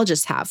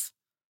cryptozoologists have,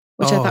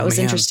 which I thought was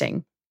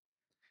interesting.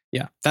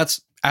 Yeah,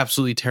 that's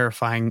absolutely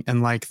terrifying.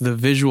 And the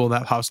visual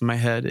that pops in my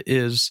head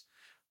is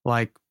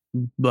like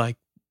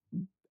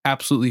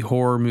absolutely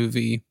horror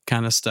movie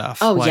kind of stuff.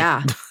 Oh,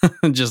 yeah.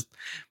 Just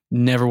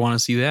never want to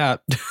see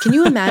that. Can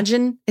you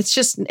imagine? It's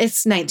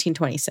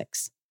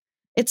 1926.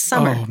 It's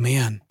summer. Oh,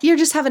 man. You're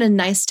just having a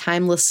nice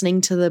time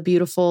listening to the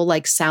beautiful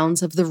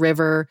sounds of the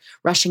river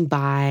rushing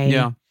by.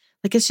 Yeah.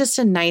 It's just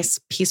a nice,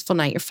 peaceful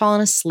night. You're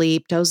falling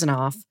asleep, dozing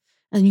off,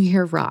 and you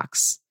hear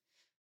rocks.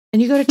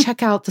 And you go to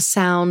check out the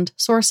sound,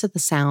 source of the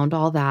sound,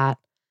 all that.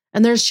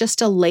 And there's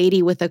just a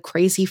lady with a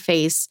crazy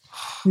face,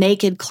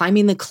 naked,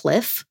 climbing the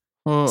cliff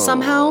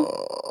somehow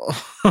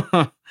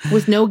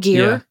with no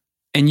gear. Yeah.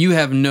 And you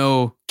have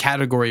no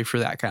category for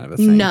that kind of a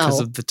thing because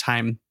of the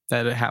time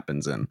that it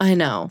happens in. I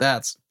know.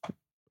 That's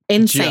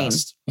insane.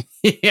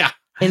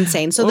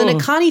 Insane. So the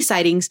Nahanni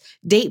sightings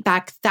date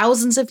back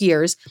thousands of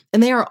years,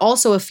 and they are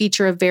also a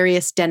feature of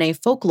various Dene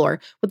folklore,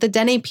 with the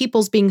Dene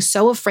peoples being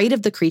so afraid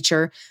of the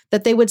creature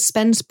that they would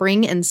spend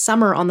spring and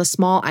summer on the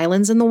small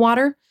islands in the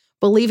water,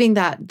 believing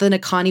that the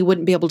Nahanni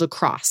wouldn't be able to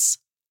cross.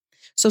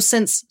 So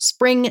since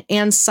spring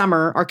and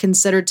summer are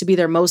considered to be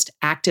their most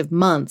active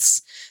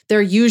months,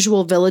 their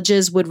usual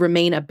villages would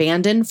remain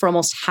abandoned for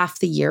almost half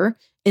the year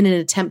in an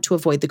attempt to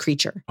avoid the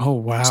creature. Oh,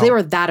 wow. So they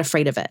were that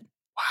afraid of it.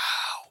 Wow.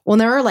 Well,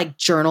 there are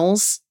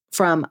journals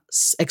from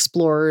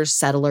explorers,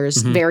 settlers,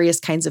 various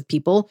kinds of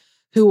people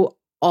who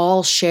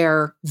all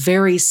share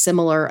very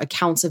similar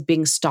accounts of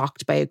being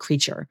stalked by a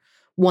creature.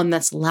 One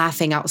that's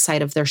laughing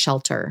outside of their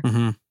shelter,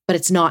 but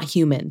it's not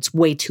human. It's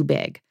way too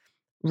big.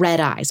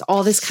 Red eyes,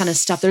 all this kind of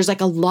stuff. There's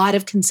a lot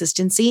of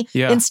consistency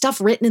and stuff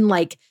written in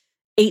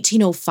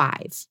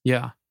 1805.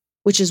 Yeah.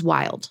 Which is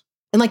wild.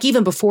 And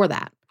even before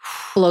that,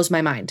 blows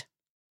my mind.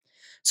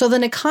 So the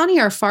Nahanni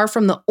are far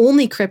from the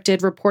only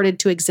cryptid reported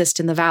to exist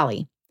in the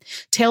valley.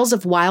 Tales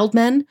of wild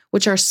men,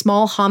 which are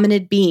small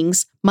hominid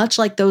beings, much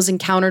like those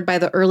encountered by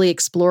the early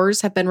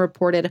explorers, have been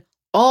reported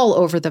all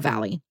over the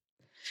valley.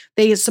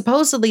 They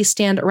supposedly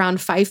stand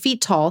around 5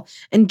 feet tall,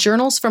 and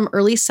journals from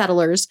early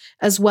settlers,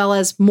 as well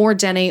as more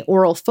Dene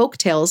oral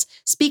folktales,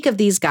 speak of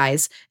these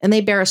guys, and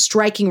they bear a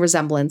striking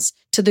resemblance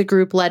to the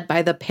group led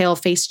by the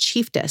pale-faced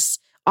chiefess,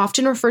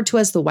 often referred to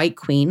as the White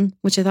Queen,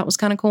 which I thought was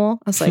kind of cool.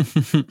 I was like,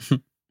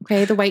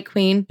 Okay, the White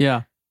Queen.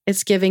 Yeah.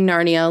 It's giving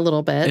Narnia a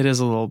little bit. It is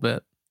a little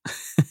bit.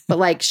 But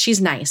like,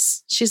 she's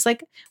nice. She's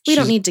like, we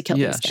don't need to kill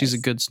these guys. She's a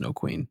good Snow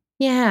Queen.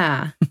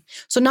 Yeah.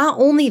 So not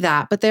only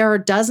that, but there are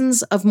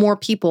dozens of more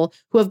people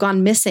who have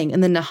gone missing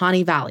in the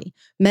Nahanni Valley,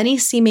 many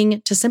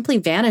seeming to simply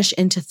vanish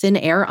into thin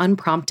air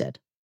unprompted.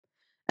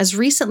 As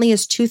recently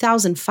as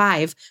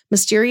 2005,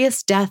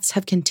 mysterious deaths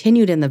have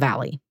continued in the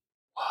valley.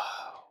 Wow.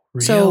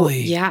 Really? So,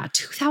 yeah,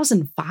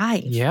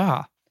 2005.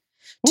 Yeah.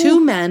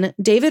 Two men,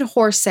 David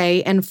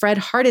Horsey and Fred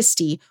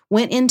Hardesty,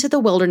 went into the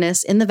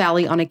wilderness in the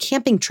valley on a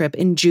camping trip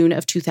in June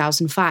of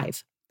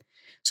 2005.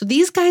 So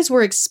these guys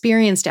were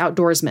experienced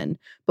outdoorsmen,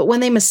 but when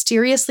they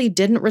mysteriously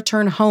didn't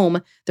return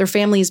home, their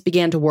families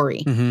began to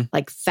worry,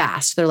 like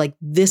fast. They're like,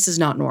 this is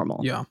not normal.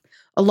 Yeah.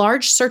 A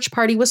large search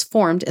party was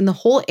formed, and the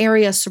whole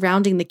area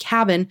surrounding the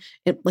cabin,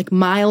 like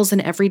miles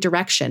in every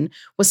direction,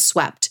 was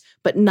swept,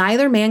 but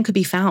neither man could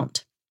be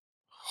found.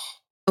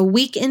 A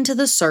week into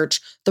the search,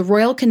 the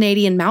Royal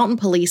Canadian Mounted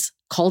Police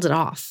called it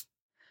off,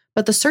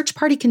 but the search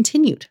party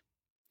continued.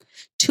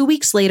 2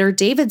 weeks later,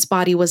 David's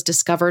body was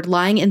discovered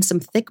lying in some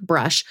thick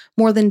brush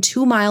more than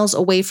 2 miles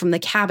away from the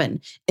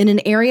cabin in an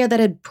area that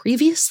had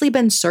previously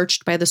been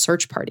searched by the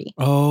search party.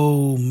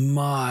 Oh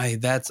my,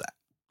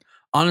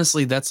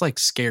 honestly, that's like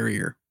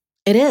scarier.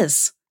 It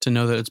is. To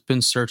know that it's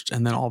been searched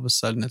and then all of a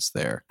sudden it's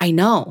there. I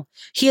know.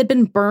 He had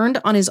been burned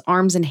on his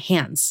arms and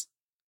hands.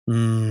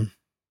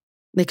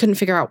 They couldn't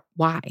figure out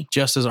why.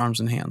 Just his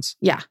arms and hands.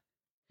 Yeah.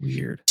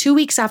 Weird. 2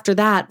 weeks after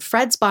that,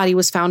 Fred's body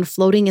was found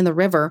floating in the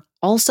river,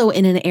 also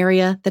in an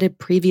area that had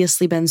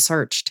previously been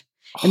searched.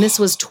 And this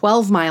was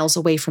 12 miles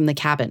away from the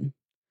cabin.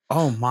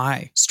 Oh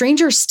my.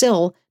 Stranger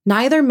still,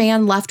 neither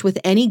man left with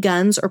any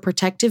guns or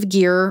protective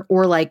gear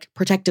or like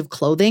protective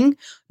clothing,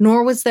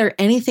 nor was there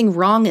anything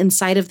wrong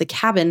inside of the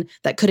cabin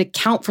that could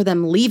account for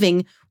them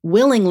leaving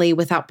willingly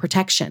without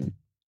protection.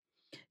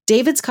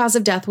 David's cause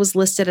of death was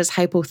listed as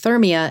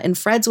hypothermia and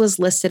Fred's was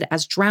listed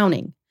as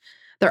drowning.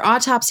 Their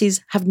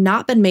autopsies have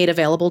not been made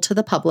available to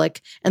the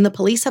public, and the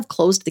police have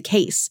closed the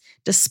case,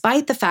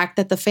 despite the fact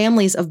that the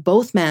families of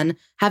both men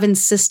have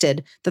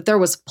insisted that there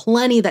was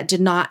plenty that did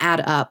not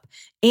add up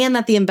and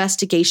that the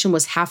investigation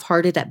was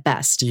half-hearted at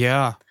best.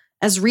 Yeah.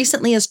 As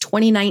recently as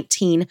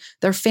 2019,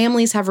 their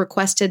families have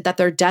requested that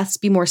their deaths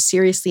be more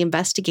seriously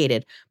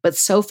investigated, but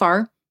so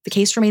far, the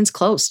case remains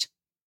closed.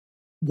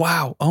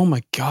 Wow. Oh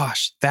my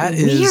gosh. That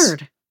is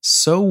weird.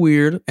 So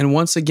weird. And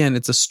once again,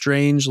 it's a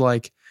strange,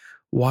 like,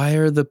 why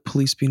are the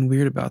police being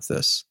weird about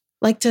this?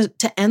 Like to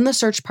end the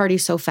search party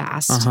so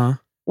fast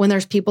when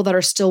there's people that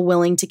are still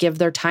willing to give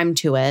their time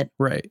to it.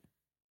 Right.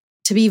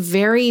 To be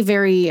very,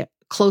 very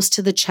close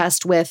to the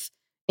chest with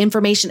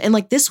information. And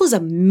like, this was a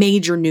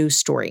major news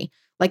story.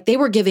 Like they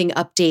were giving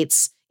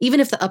updates, even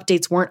if the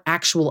updates weren't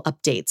actual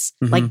updates,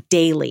 like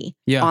daily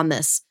on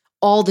this.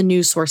 All the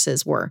news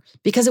sources were,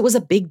 because it was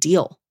a big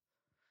deal.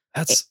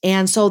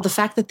 And so the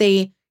fact that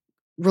they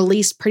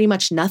released pretty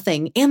much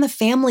nothing and the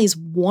families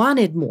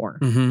wanted more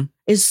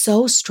is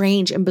so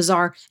strange and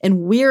bizarre and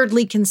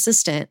weirdly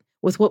consistent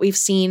with what we've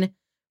seen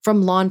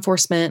from law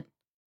enforcement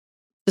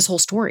this whole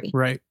story.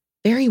 Right.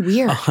 Very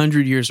weird.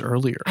 100 years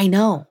earlier. I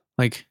know.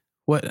 Like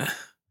what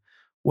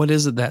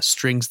is it that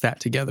strings that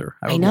together?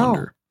 I know.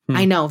 wonder.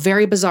 I know.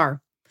 Very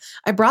bizarre.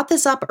 I brought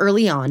this up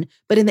early on,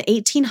 but in the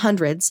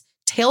 1800s,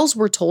 tales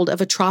were told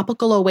of a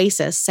tropical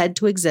oasis said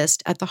to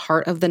exist at the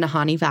heart of the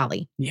Nahanni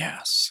Valley.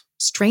 Yes.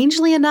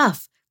 Strangely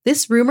enough,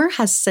 this rumor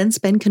has since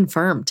been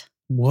confirmed.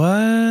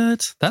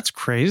 What? That's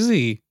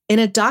crazy. In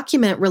a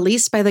document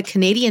released by the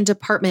Canadian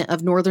Department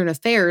of Northern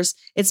Affairs,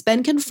 it's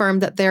been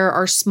confirmed that there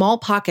are small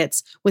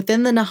pockets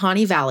within the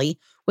Nahanni Valley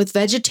with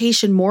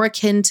vegetation more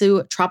akin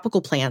to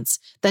tropical plants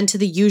than to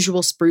the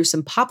usual spruce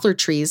and poplar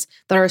trees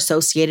that are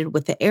associated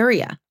with the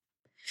area.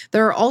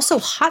 There are also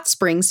hot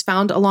springs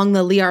found along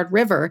the Liard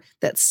River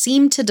that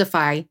seem to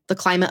defy the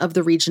climate of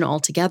the region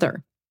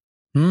altogether.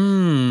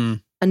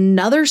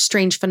 Another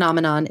strange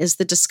phenomenon is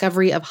the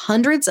discovery of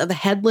hundreds of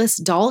headless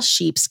doll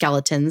sheep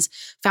skeletons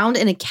found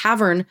in a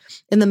cavern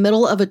in the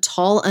middle of a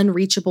tall,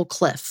 unreachable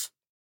cliff.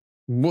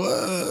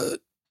 What?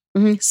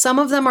 Some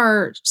of them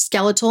are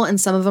skeletal and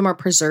some of them are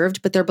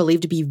preserved, but they're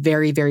believed to be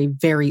very, very,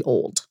 very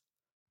old.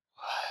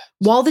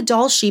 While the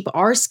doll sheep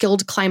are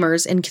skilled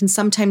climbers and can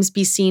sometimes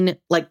be seen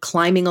like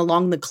climbing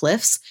along the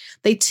cliffs,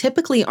 they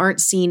typically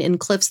aren't seen in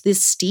cliffs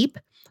this steep,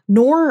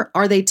 nor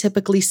are they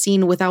typically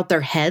seen without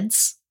their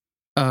heads.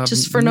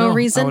 Just for no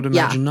reason. I would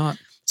imagine not.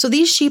 So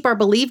these sheep are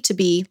believed to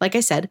be, like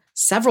I said,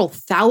 several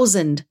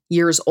thousand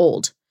years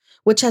old,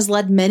 which has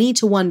led many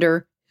to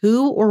wonder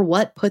who or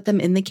what put them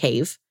in the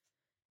cave.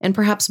 And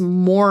perhaps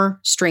more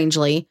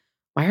strangely,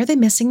 why are they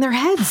missing their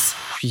heads?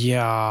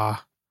 Yeah.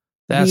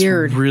 That's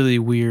weird. Really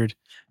weird.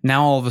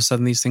 Now all of a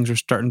sudden these things are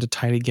starting to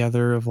tie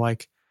together of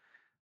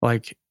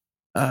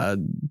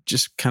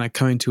just kind of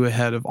coming to a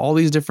head of all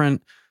these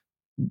different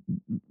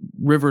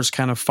rivers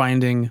kind of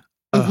finding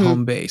a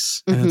home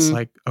base. And it's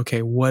like,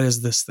 okay, what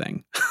is this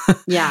thing?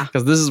 Yeah.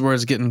 Because this is where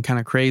it's getting kind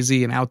of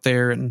crazy and out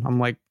there. And I'm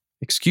like,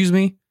 excuse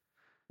me?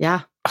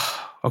 Yeah.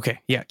 Okay.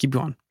 Yeah. Keep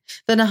going.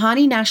 The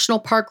Nahanni National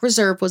Park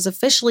Reserve was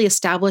officially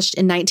established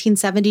in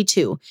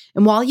 1972,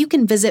 and while you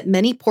can visit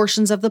many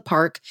portions of the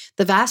park,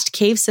 the vast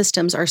cave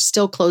systems are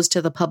still closed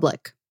to the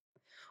public.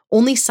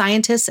 Only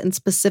scientists and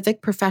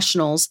specific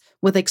professionals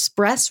with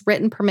express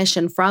written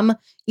permission from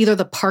either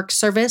the Park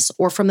Service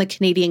or from the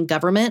Canadian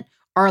government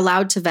are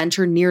allowed to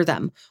venture near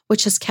them,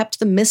 which has kept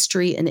the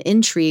mystery and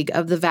intrigue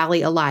of the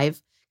valley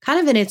alive, kind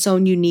of in its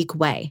own unique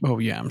way. Oh,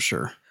 yeah, I'm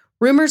sure.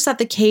 Rumors that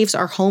the caves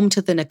are home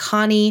to the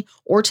Nahanni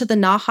or to the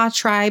Naha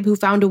tribe who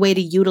found a way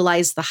to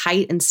utilize the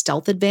height and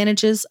stealth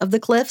advantages of the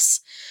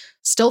cliffs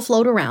still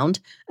float around,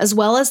 as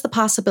well as the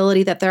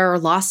possibility that there are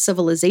lost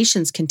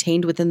civilizations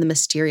contained within the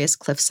mysterious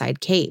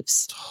cliffside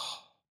caves.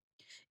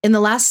 In the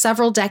last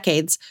several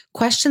decades,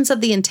 questions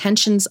of the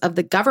intentions of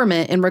the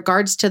government in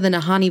regards to the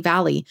Nahanni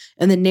Valley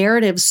and the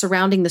narratives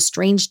surrounding the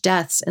strange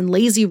deaths and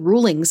lazy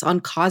rulings on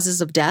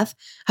causes of death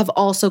have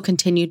also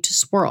continued to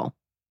swirl.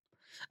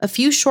 A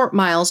few short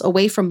miles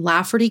away from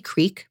Lafferty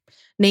Creek,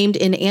 named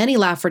in Annie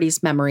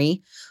Lafferty's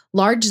memory,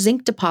 large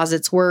zinc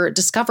deposits were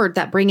discovered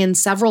that bring in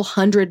several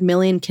 $100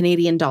 million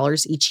Canadian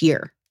dollars each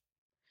year.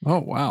 Oh,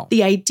 wow.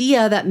 The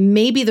idea that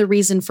maybe the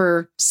reason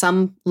for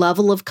some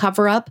level of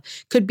cover-up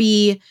could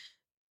be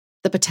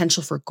the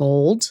potential for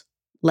gold,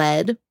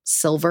 lead,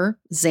 silver,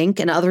 zinc,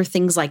 and other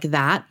things like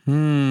that.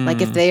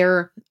 Like if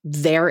they're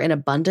there in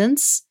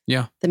abundance,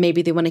 then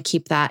maybe they want to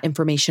keep that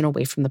information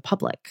away from the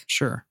public.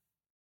 Sure.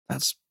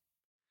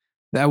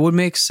 That would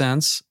make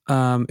sense.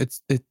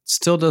 It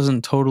still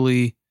doesn't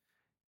totally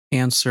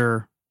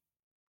answer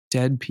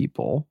dead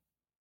people,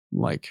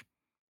 like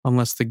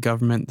unless the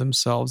government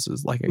themselves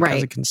is like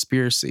has a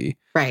conspiracy,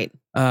 right?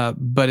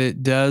 But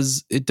it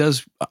does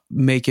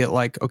make it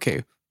like,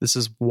 okay, this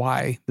is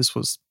why this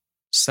was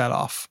set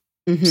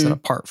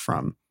apart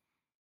from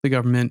the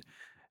government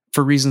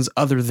for reasons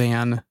other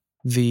than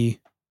the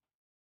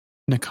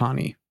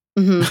Nahanni.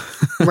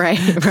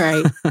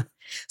 Right.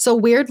 So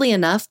weirdly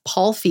enough,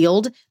 Paul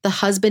Field, the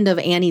husband of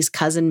Annie's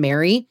cousin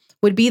Mary,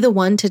 would be the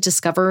one to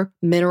discover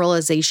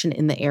mineralization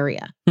in the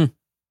area,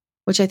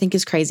 which I think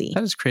is crazy.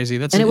 That is crazy.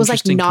 And it was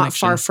like not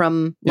far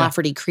from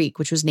Lafferty Creek,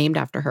 which was named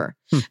after her.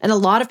 And a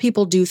lot of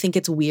people do think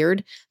it's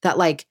weird that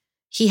like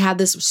he had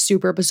this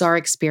super bizarre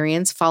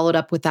experience followed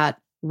up with that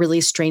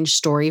really strange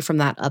story from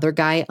that other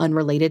guy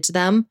unrelated to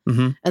them.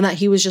 And that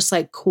he was just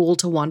like cool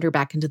to wander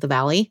back into the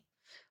valley.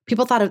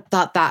 People thought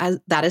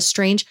that is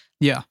strange.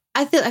 Yeah.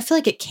 I feel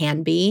like it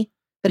can be,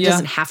 but it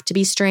doesn't have to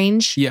be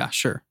strange. Yeah,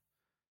 sure.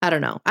 I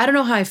don't know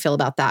how I feel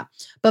about that.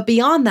 But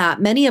beyond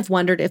that, many have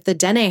wondered if the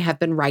Dene have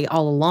been right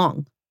all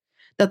along.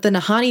 That the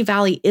Nahanni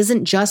Valley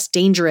isn't just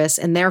dangerous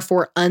and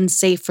therefore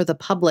unsafe for the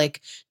public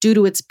due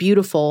to its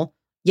beautiful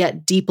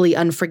yet deeply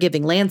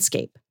unforgiving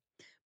landscape.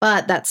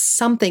 But that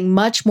something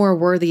much more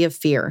worthy of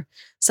fear,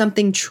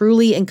 something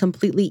truly and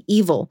completely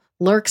evil,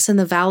 lurks in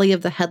the Valley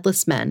of the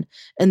Headless Men,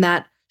 and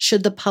that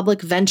should the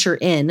public venture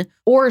in,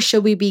 or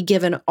should we be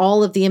given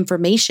all of the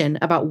information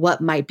about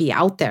what might be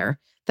out there,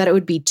 that it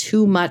would be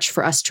too much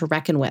for us to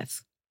reckon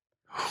with?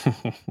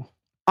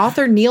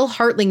 Author Neil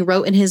Hartling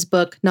wrote in his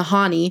book,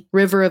 Nahanni,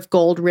 River of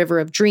Gold, River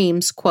of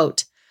Dreams,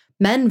 quote,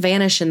 "Men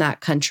vanish in that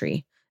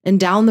country, and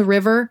down the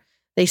river,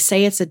 they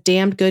say it's a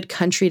damned good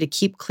country to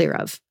keep clear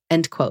of,"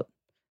 end quote.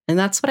 And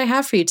that's what I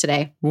have for you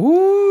today.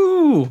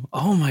 Ooh,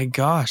 oh my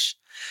gosh.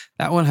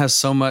 That one has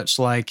so much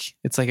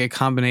it's like a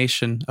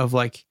combination of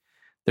like,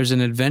 there's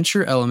an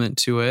adventure element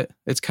to it.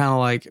 It's kind of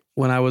like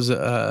when I was,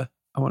 I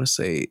want to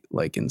say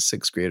like in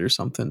 6th grade or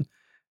something,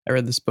 I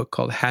read this book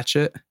called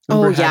Hatchet.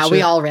 Remember Hatchet?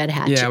 We all read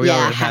Hatchet. Yeah, we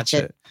all read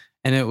Hatchet.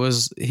 And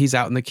he's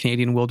out in the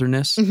Canadian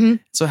wilderness.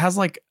 So it has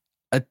like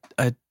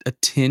a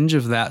tinge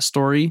of that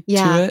story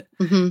to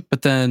it.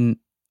 But then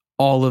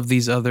all of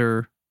these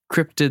other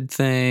cryptid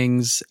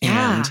things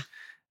and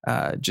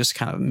just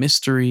kind of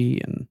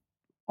mystery and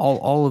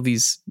all of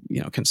these,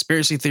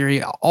 conspiracy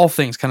theory, all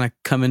things kind of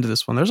come into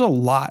this one. There's a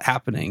lot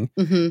happening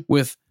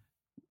with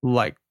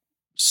like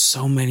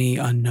so many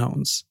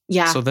unknowns.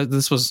 Yeah. So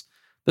this was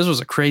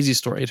a crazy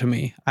story to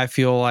me. I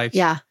feel like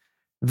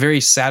very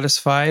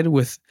satisfied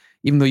with,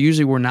 even though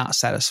usually we're not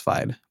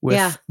satisfied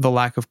with the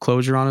lack of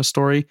closure on a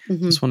story.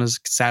 This one is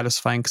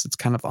satisfying because it's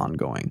kind of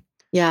ongoing.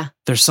 Yeah.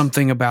 There's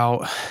something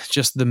about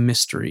just the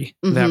mystery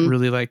that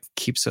really like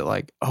keeps it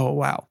like, oh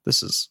wow,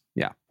 this is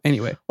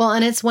Anyway. Well,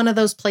 and it's one of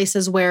those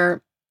places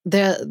where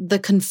the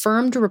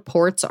confirmed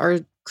reports are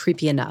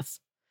creepy enough.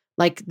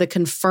 Like the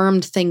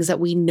confirmed things that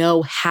we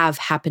know have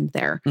happened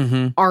there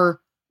are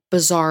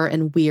bizarre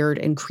and weird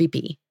and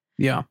creepy.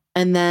 Yeah.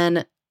 And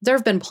then there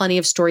have been plenty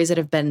of stories that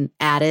have been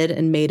added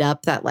and made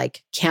up that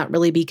like can't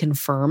really be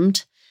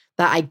confirmed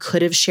that I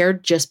could have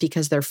shared just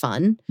because they're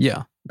fun.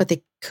 Yeah. But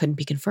they couldn't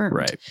be confirmed.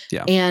 Right.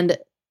 Yeah. And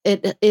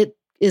it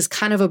is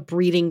kind of a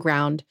breeding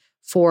ground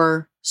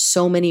for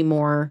so many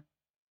more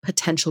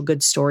potential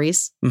good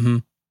stories.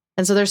 And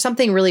so there's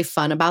something really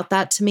fun about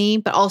that to me,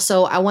 but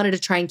also I wanted to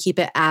try and keep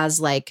it as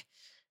like,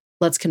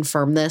 let's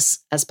confirm this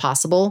as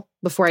possible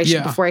before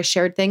I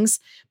shared things.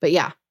 But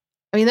yeah,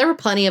 I mean, there were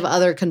plenty of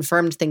other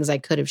confirmed things I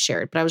could have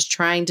shared, but I was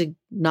trying to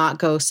not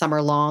go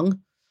summer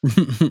long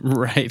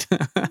Right.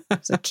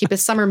 So keep it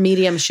summer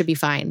medium, should be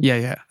fine.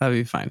 Yeah, that'd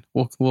be fine.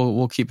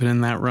 We'll keep it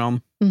in that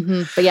realm.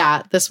 But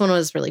yeah, this one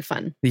was really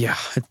fun. Yeah,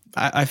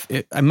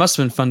 I must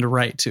have been fun to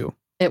write too.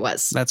 It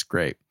was. That's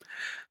great.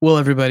 Well,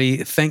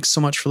 everybody, thanks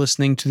so much for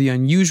listening to the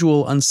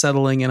unusual,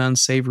 unsettling, and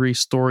unsavory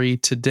story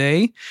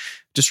today.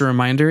 Just a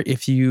reminder,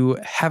 if you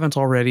haven't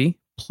already,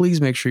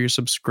 please make sure you're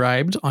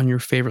subscribed on your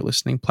favorite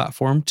listening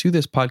platform to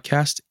this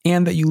podcast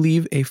and that you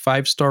leave a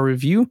 5-star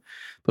review.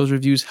 Those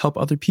reviews help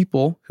other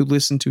people who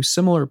listen to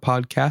similar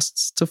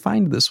podcasts to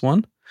find this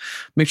one.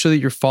 Make sure that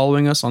you're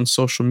following us on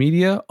social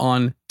media,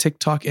 on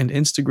TikTok and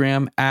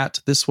Instagram at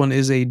This One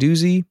Is a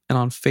Doozy, and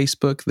on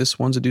Facebook, This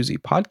One's a Doozy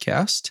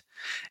Podcast.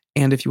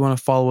 And if you want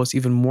to follow us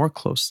even more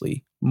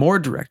closely, more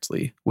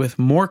directly, with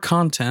more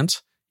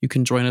content, you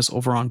can join us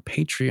over on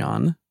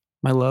Patreon.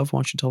 My love, why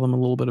don't you tell them a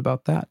little bit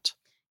about that?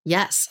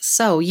 Yes.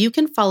 So you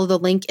can follow the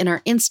link in our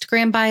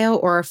Instagram bio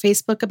or our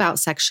Facebook About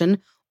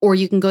section, or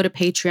you can go to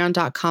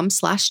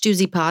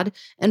patreon.com/doozypod.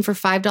 And for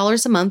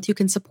 $5 a month, you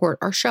can support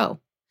our show.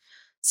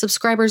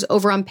 Subscribers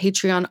over on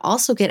Patreon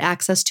also get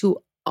access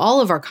to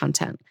all of our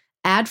content,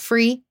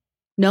 ad-free,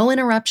 no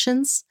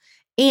interruptions,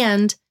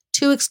 and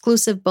 2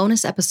 exclusive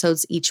bonus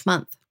episodes each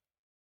month.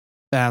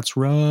 That's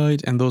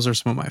right. And those are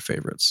some of my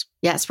favorites.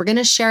 Yes, we're going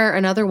to share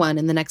another one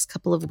in the next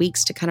couple of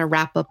weeks to kind of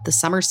wrap up the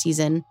summer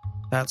season.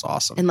 That's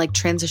awesome. And like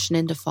transition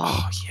into fall.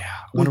 Oh, yeah.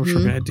 I wonder what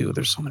we're going to do.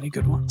 There's so many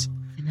good ones.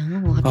 I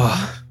know.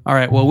 All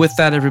right. Well, with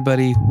that,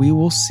 everybody, we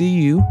will see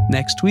you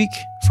next week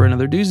for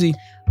another doozy.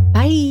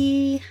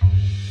 Bye.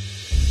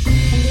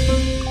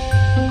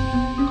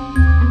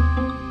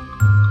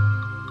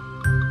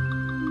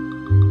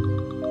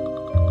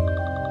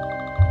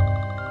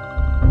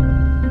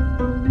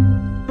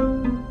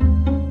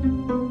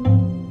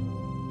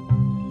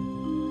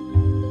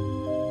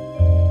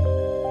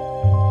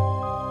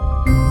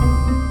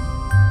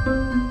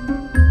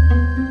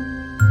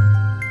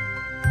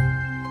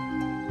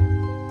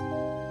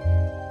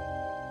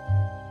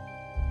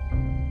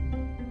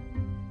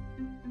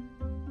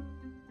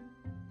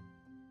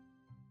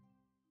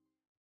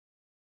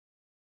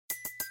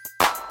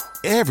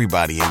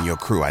 Everybody in your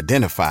crew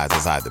identifies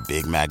as either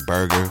Big Mac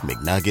Burger,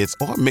 McNuggets,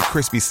 or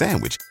McCrispy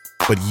Sandwich.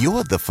 But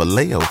you're the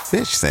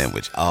Filet-O-Fish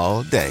Sandwich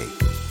all day.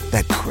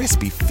 That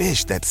crispy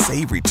fish, that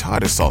savory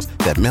tartar sauce,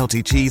 that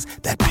melty cheese,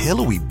 that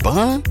pillowy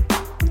bun.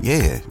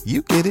 Yeah,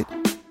 you get it.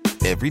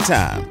 Every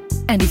time.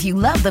 And if you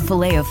love the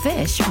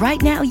Filet-O-Fish,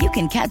 right now you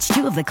can catch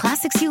 2 of the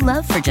classics you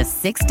love for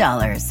just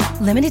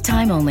 $6. Limited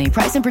time only.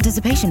 Price and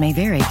participation may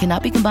vary.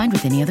 Cannot be combined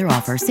with any other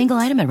offer. Single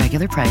item at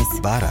regular price.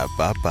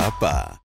 Ba-da-ba-ba-ba.